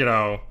 oh, you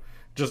know,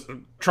 just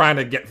trying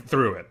to get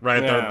through it,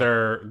 right? Yeah.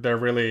 They're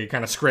really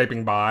kind of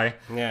scraping by.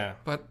 Yeah.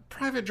 But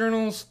private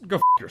journals, go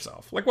f***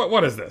 yourself. Like,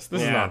 what is this?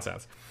 This is Yeah.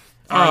 nonsense.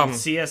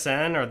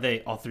 CSN, are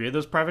they all three of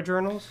those private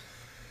journals?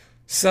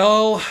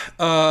 Cell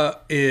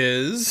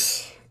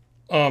is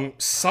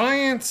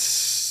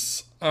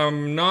science.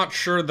 I'm not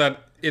sure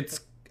that it's.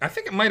 I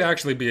think it might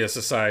actually be a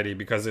society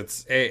because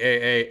it's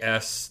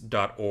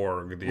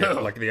AAAS.org,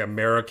 like the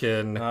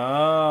American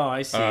Oh,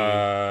 I see.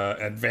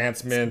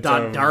 Advancement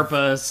of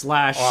DARPA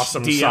 /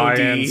 Awesome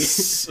DOD.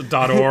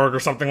 Science.org or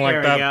something like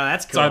There we that. go,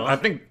 that's So cool. I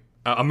think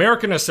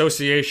American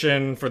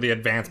Association for the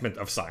Advancement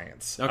of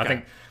Science. I Okay.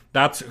 think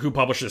that's who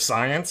publishes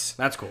science.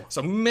 That's cool.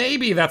 So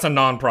maybe that's a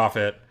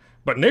nonprofit,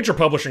 but Nature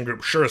Publishing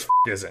Group sure as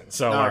isn't.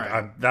 So like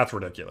right. that's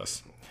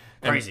ridiculous.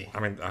 And, Crazy. I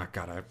mean,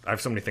 God, I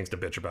have so many things to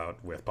bitch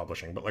about with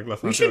publishing, but like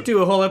let's We not should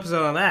do a whole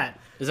episode on that.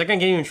 Is that going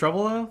to get you in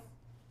trouble, though?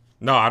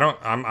 No, I don't.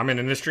 I'm in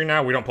industry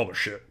now. We don't publish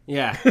shit.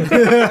 Yeah.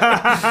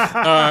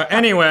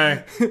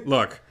 Anyway,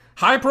 look,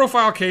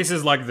 high-profile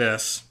cases like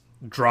this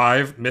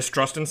drive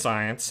mistrust in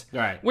science,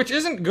 Right. which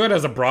isn't good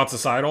as a broad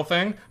societal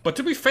thing. But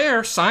to be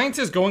fair, science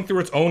is going through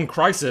its own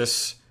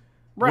crisis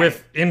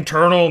with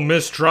internal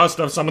mistrust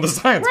of some of the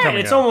science Right,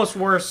 coming it's out. almost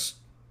worse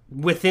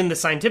within the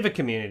scientific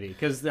community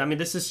because I mean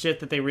this is shit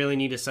that they really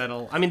need to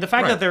settle. I mean the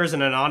fact Right. that there is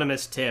an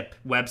anonymous tip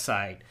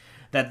website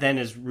that then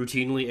is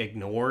routinely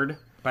ignored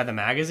by the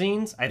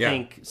magazines, I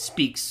think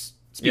speaks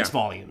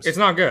volumes. It's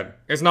not good.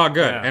 It's not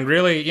good. Yeah. And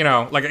really, you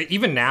know, like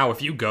even now,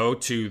 if you go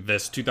to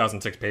this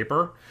 2006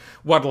 paper,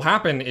 what will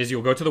happen is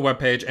you'll go to the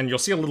webpage and you'll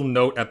see a little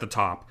note at the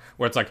top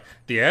where it's like,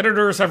 the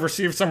editors have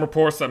received some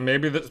reports that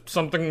maybe that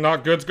something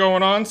not good's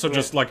going on. So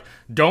just like,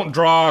 don't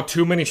draw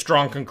too many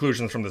strong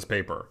conclusions from this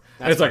paper.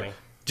 And it's funny. like,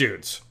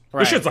 dudes,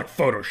 Right. this shit's like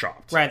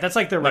photoshopped. Right, that's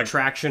like the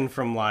retraction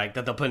from like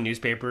that they'll put in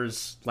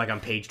newspapers like on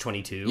page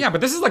 22. Yeah,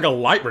 but this is like a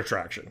light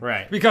retraction.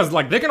 Right. Because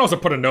like they can also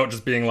put a note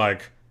just being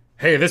like,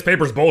 hey, this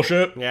paper's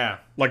bullshit. Yeah.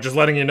 Like just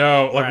letting you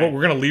know, like Right.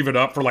 we're gonna leave it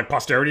up for like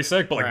posterity's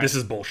sake, but like this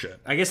is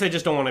bullshit. I guess they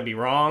just don't want to be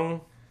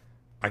wrong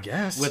I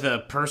guess. with a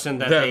person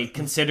that they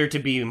consider to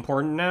be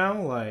important now.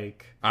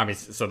 Like, I mean,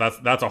 so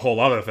that's a whole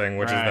other thing,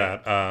 which Right.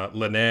 is that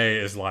Linné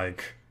is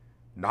like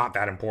not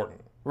that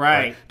important.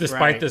 right.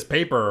 Despite right. this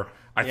paper,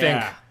 I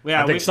think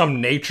Yeah, I think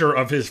some nature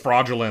of his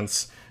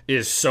fraudulence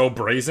is so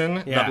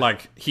brazen Yeah. that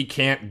like he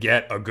can't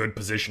get a good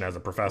position as a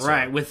professor.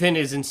 Right, within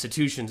his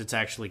institutions, it's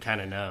actually kind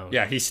of known.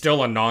 Yeah, he's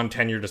still a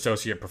non-tenured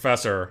associate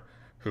professor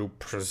who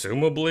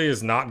presumably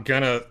is not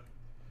gonna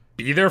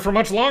be there for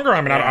much longer.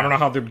 I mean, I don't know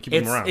how they keep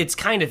him around. It's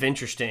kind of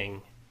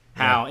interesting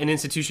how an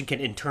institution can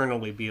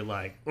internally be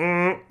like, yeah,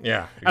 I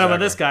don't know about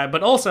this guy,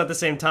 but also at the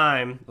same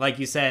time, like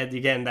you said,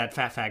 again, that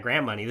fat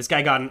grant money. This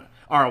guy got an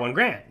R1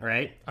 grant,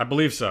 right? I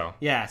believe so.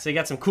 Yeah, so he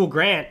got some cool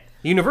grant.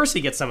 The university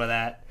gets some of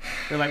that.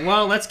 They're like,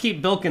 well, let's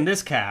keep bilking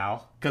this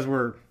cow because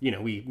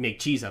we make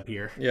cheese up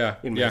here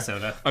in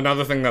Minnesota.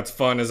 Another thing that's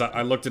fun is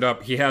I looked it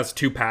up. He has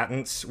 2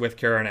 patents with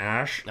Karen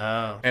Ash.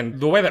 Oh. And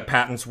the way that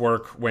patents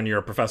work when you're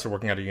a professor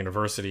working at a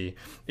university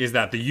is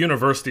that the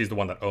university is the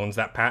one that owns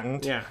that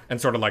patent. Yeah. And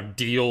sort of like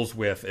deals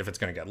with if it's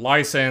going to get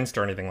licensed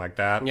or anything like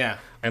that. Yeah.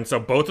 And so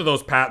both of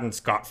those patents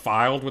got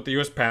filed with the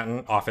U.S.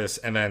 Patent Office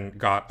and then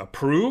got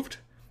approved.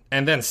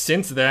 And then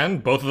since then,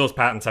 both of those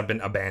patents have been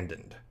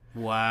abandoned.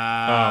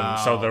 Wow.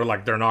 So they're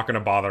not going to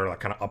bother like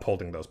kind of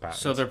upholding those patents.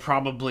 So they're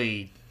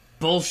probably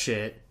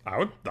bullshit. I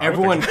would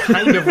Everyone think so.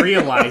 kind of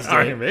realized it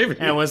I mean, maybe.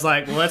 and was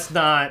like, well, let's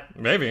not.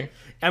 Maybe.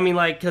 I mean,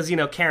 like, because,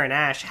 Karen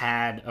Ash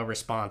had a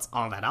response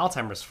on that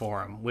Alzheimer's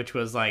forum, which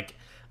was like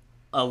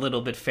a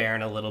little bit fair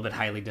and a little bit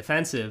highly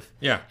defensive.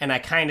 Yeah. And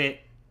I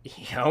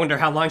wonder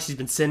how long she's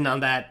been sitting on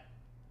that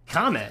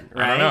comment,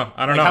 right?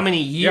 I don't know. How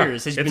many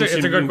years has she been it's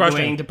a good question.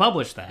 waiting to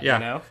publish that,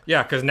 Yeah.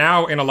 Yeah, because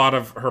now in a lot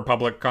of her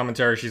public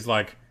commentary, she's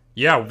like,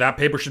 yeah, that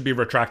paper should be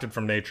retracted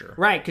from Nature.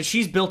 Right, because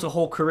she's built a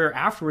whole career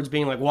afterwards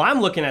being like, well, I'm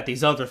looking at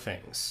these other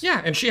things.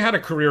 Yeah, and she had a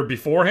career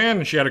beforehand,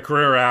 and she had a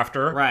career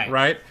after. Right.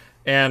 Right?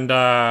 And,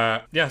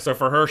 so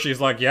for her,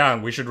 she's like,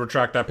 yeah, we should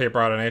retract that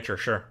paper out of Nature,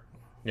 sure.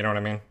 You know what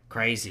I mean?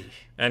 Crazy.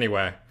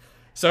 Anyway.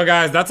 So,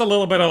 guys, that's a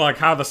little bit of, like,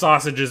 how the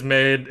sausage is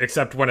made,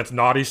 except when it's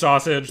naughty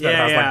sausage that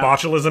has, like,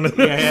 botulism in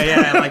it.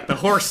 Yeah, like the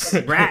horse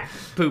rat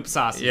poop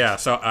sausage. Yeah,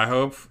 so I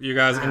hope you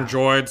guys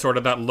enjoyed sort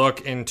of that look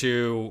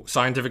into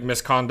scientific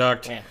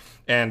misconduct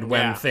and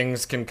when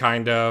things can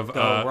kind of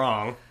Go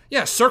wrong.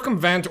 Yeah,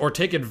 circumvent or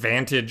take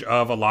advantage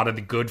of a lot of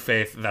the good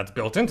faith that's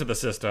built into the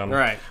system.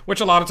 Right.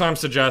 Which a lot of times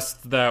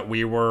suggests that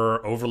we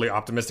were overly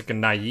optimistic and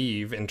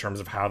naive in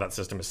terms of how that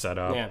system is set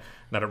up. Yeah.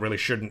 That it really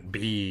shouldn't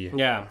be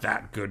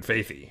that good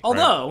faithy.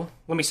 Although,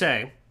 let me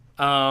say,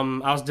 I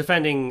was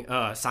defending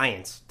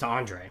science to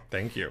Andre.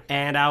 Thank you.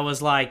 And I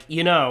was like,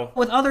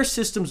 with other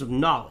systems of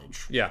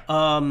knowledge. Yeah.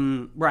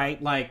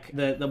 Right, like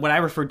the what I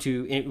referred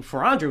to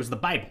for Andre was the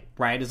Bible,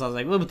 right? Is I was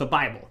like, with the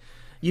Bible,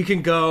 you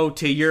can go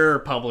to your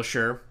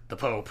publisher, the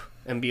Pope,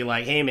 and be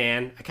like, hey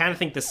man, I kind of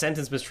think the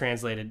sentence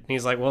mistranslated. And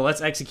he's like, well,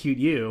 let's execute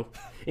you.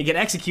 And get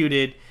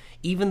executed,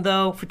 even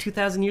though for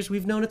 2,000 years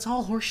we've known it's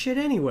all horseshit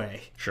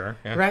anyway. Sure.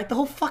 Yeah. Right? The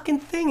whole fucking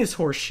thing is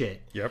horseshit.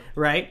 Yep.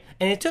 Right?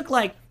 And it took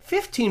like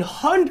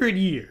 1,500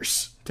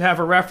 years to have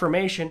a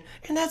reformation,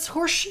 and that's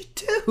horseshit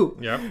too.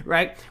 Yep.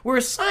 Right?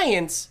 Whereas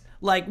science,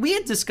 like we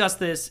had discussed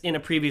this in a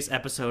previous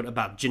episode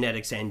about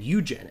genetics and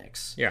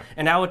eugenics. Yeah.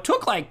 And how it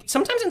took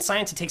sometimes in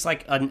science it takes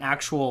like an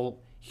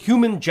actual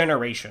human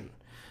generation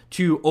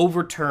to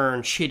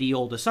overturn shitty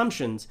old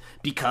assumptions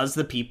because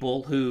the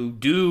people who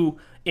do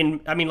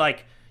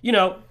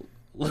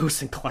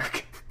Lewis and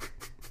Clark.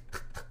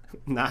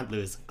 Not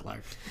Lewis and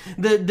Clark.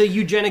 The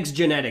eugenics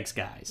genetics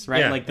guys,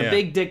 right? Yeah, like the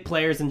big dick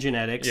players in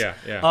genetics. Yeah.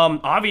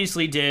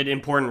 Obviously did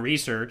important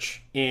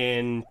research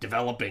in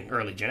developing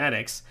early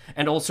genetics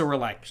and also were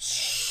like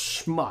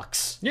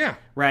schmucks. Yeah.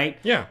 Right?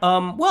 Yeah.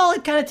 Well,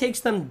 it kind of takes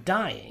them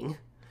dying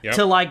Yep.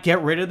 to like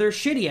get rid of their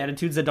shitty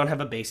attitudes that don't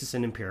have a basis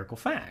in empirical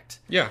fact.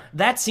 Yeah.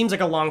 That seems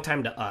like a long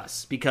time to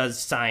us because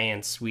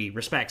science, we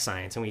respect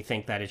science and we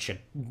think that it should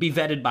be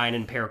vetted by an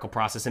empirical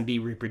process and be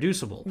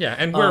reproducible. Yeah,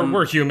 and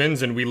we're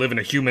humans and we live in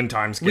a human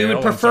time scale. We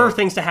would prefer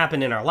things to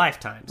happen in our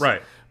lifetimes.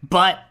 Right.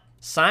 But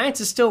science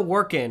is still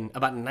working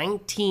about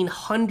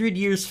 1,900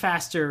 years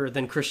faster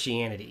than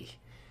Christianity.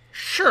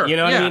 Sure. You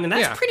know what I mean? And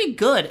that's pretty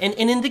good. And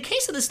in the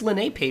case of this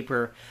Linné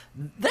paper,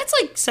 that's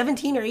like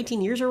 17 or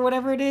 18 years or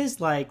whatever it is.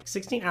 Like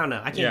 16? I don't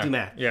know. I can't do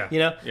math. Yeah. You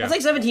know? Yeah. That's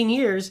like 17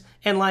 years.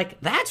 And like,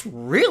 that's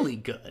really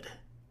good.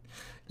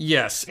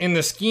 Yes, in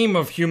the scheme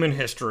of human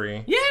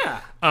history.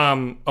 Yeah.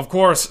 Of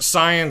course,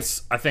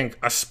 science, I think,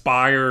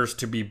 aspires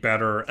to be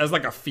better as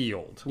like a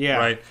field. Yeah.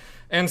 Right?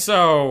 And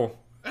so,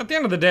 at the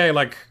end of the day,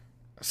 like,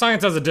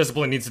 science as a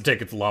discipline needs to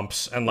take its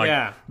lumps. And,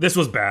 like, this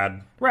was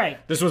bad. Right.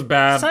 This was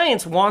bad.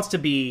 Science wants to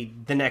be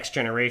the next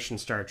generation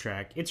Star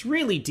Trek. It's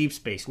really Deep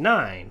Space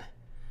Nine.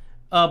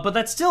 But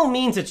that still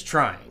means it's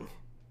trying.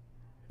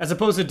 As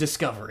opposed to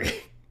Discovery.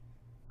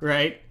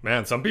 Right?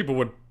 Man, some people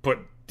would put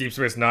Deep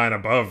Space Nine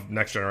above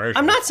Next Generation.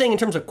 I'm not saying in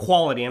terms of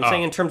quality. I'm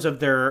saying in terms of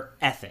their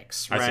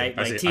ethics, right?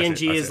 I see,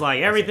 TNG is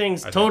like,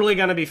 everything's totally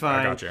going to be fine.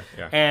 I got you,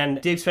 yeah.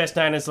 And Deep Space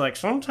Nine is like,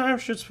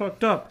 sometimes shit's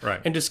fucked up.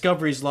 Right. And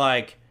Discovery's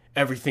like,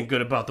 everything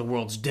good about the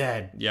world's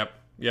dead. Yep,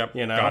 You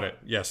know? got it.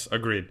 Yes,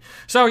 agreed.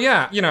 So,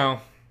 yeah, you know,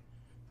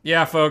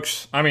 yeah,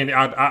 folks, I mean,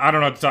 I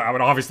don't know what to tell you,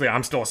 but obviously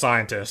I'm still a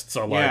scientist,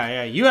 so like...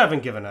 Yeah, you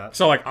haven't given up.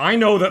 So, like, I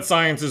know that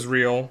science is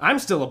real. I'm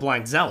still a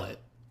blind zealot.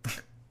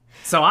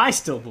 So I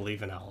still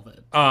believe in all of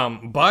it.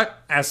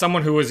 But as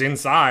someone who is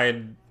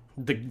inside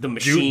the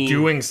machine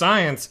doing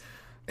science,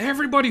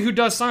 everybody who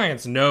does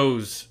science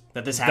knows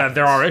that this happens. That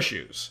there are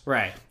issues.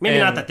 Right. Maybe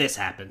not that this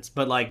happens,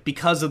 but like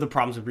because of the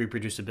problems with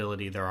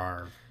reproducibility, there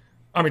are.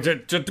 I mean,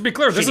 to be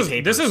clear, this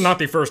papers. is not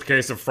the first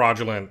case of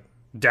fraudulent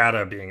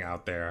data being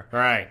out there.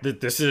 Right.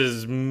 This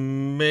is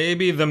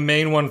maybe the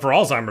main one for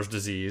Alzheimer's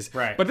disease.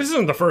 Right. But this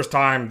isn't the first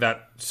time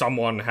that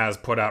someone has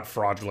put out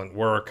fraudulent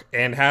work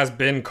and has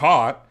been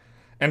caught.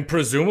 And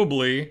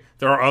presumably,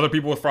 there are other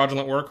people with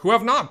fraudulent work who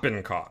have not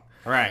been caught.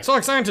 Right. So,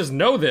 like, scientists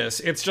know this.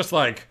 It's just,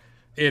 like,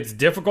 it's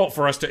difficult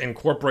for us to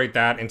incorporate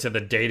that into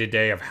the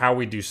day-to-day of how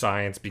we do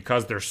science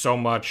because there's so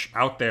much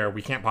out there,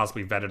 we can't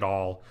possibly vet it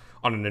all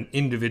on an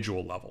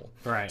individual level.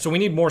 Right. So we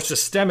need more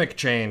systemic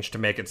change to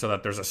make it so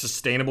that there's a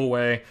sustainable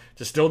way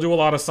to still do a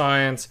lot of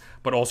science,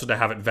 but also to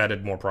have it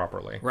vetted more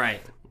properly.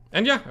 Right.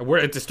 And, yeah,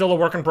 it's still a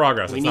work in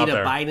progress. We It's need not a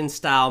there.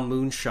 Biden-style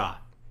moonshot.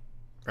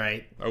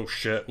 Right? Oh,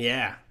 shit.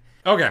 Yeah.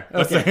 Okay,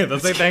 let's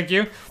say thank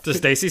you to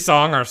Stacy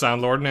Song, our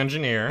sound lord and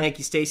engineer. Thank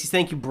you, Stacey.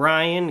 Thank you,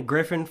 Brian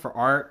Griffin, for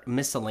art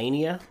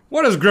miscellanea.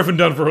 What has Griffin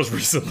done for us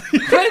recently?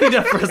 What have you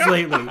done for us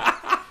lately?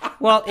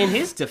 Well, in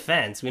his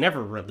defense, we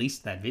never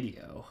released that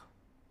video.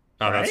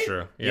 Oh, right? that's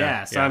true.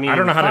 Yeah, so I mean, I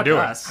don't know how to fuck do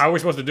us. it. How are we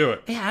supposed to do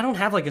it? Yeah, I don't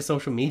have like a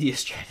social media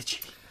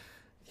strategy.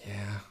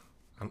 Yeah.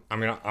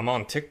 I'm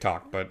on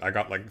TikTok, but I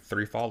got like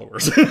 3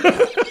 followers.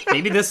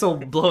 Maybe this will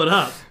blow it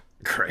up.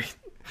 Great.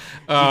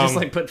 You just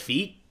like put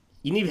feet.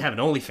 You need to have an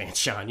OnlyFans,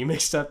 Sean. You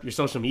mixed up your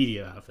social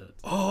media outfits.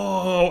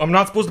 Oh, I'm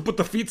not supposed to put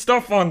the feet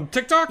stuff on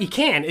TikTok? You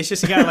can. It's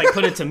just you gotta like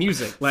put it to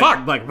music. Like,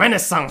 Fuck. Like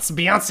Renaissance,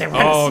 Beyonce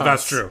Renaissance. Oh,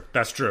 that's true.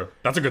 That's true.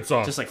 That's a good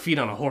song. Just like feet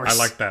on a horse. I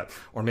like that.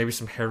 Or maybe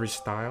some Harry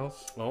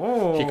Styles.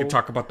 Oh. He could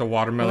talk about the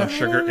watermelon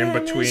sugar in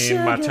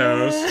between my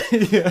toes.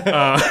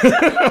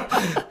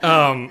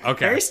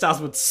 Okay. Harry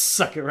Styles would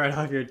suck it right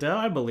off your toe.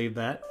 I believe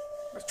that.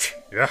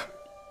 Yeah.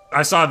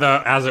 I saw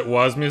the As It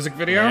Was music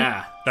video.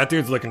 Yeah. That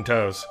dude's licking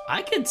toes.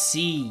 I could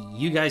see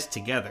you guys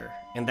together,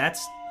 and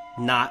that's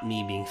not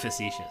me being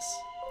facetious.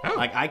 Oh.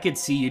 Like, I could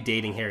see you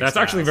dating Harry That's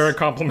Styles. actually very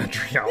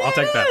complimentary. Yeah, I'll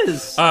take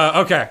Yes. that.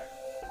 Okay.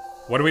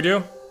 What do we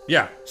do?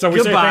 Yeah. So we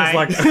Goodbye.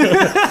 say things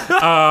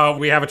like,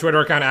 we have a Twitter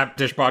account at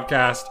Dish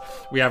Podcast.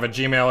 We have a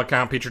Gmail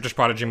account,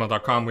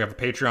 petridishpod@gmail.com. We have a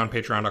Patreon,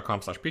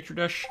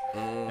 patreon.com/petridish.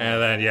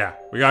 And then, yeah,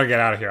 we got to get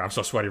out of here. I'm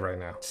so sweaty right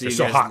now. See It's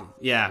you so guys- hot.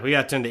 Yeah, we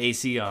gotta turn the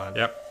AC on.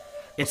 Yep.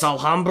 It's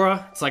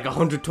Alhambra. It's like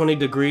 120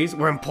 degrees.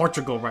 We're in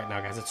Portugal right now,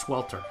 guys. It's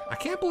swelter. I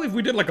can't believe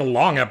we did like a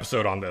long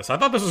episode on this. I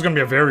thought this was going to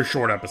be a very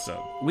short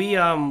episode. We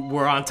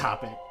were on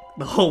topic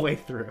the whole way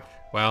through.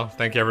 Well,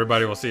 thank you,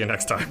 everybody. We'll see you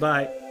next time.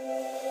 Bye.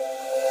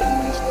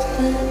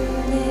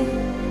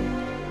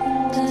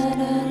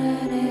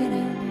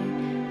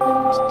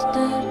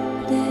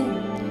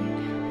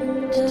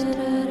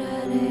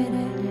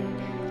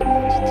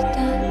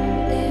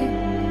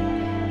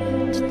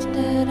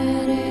 Da da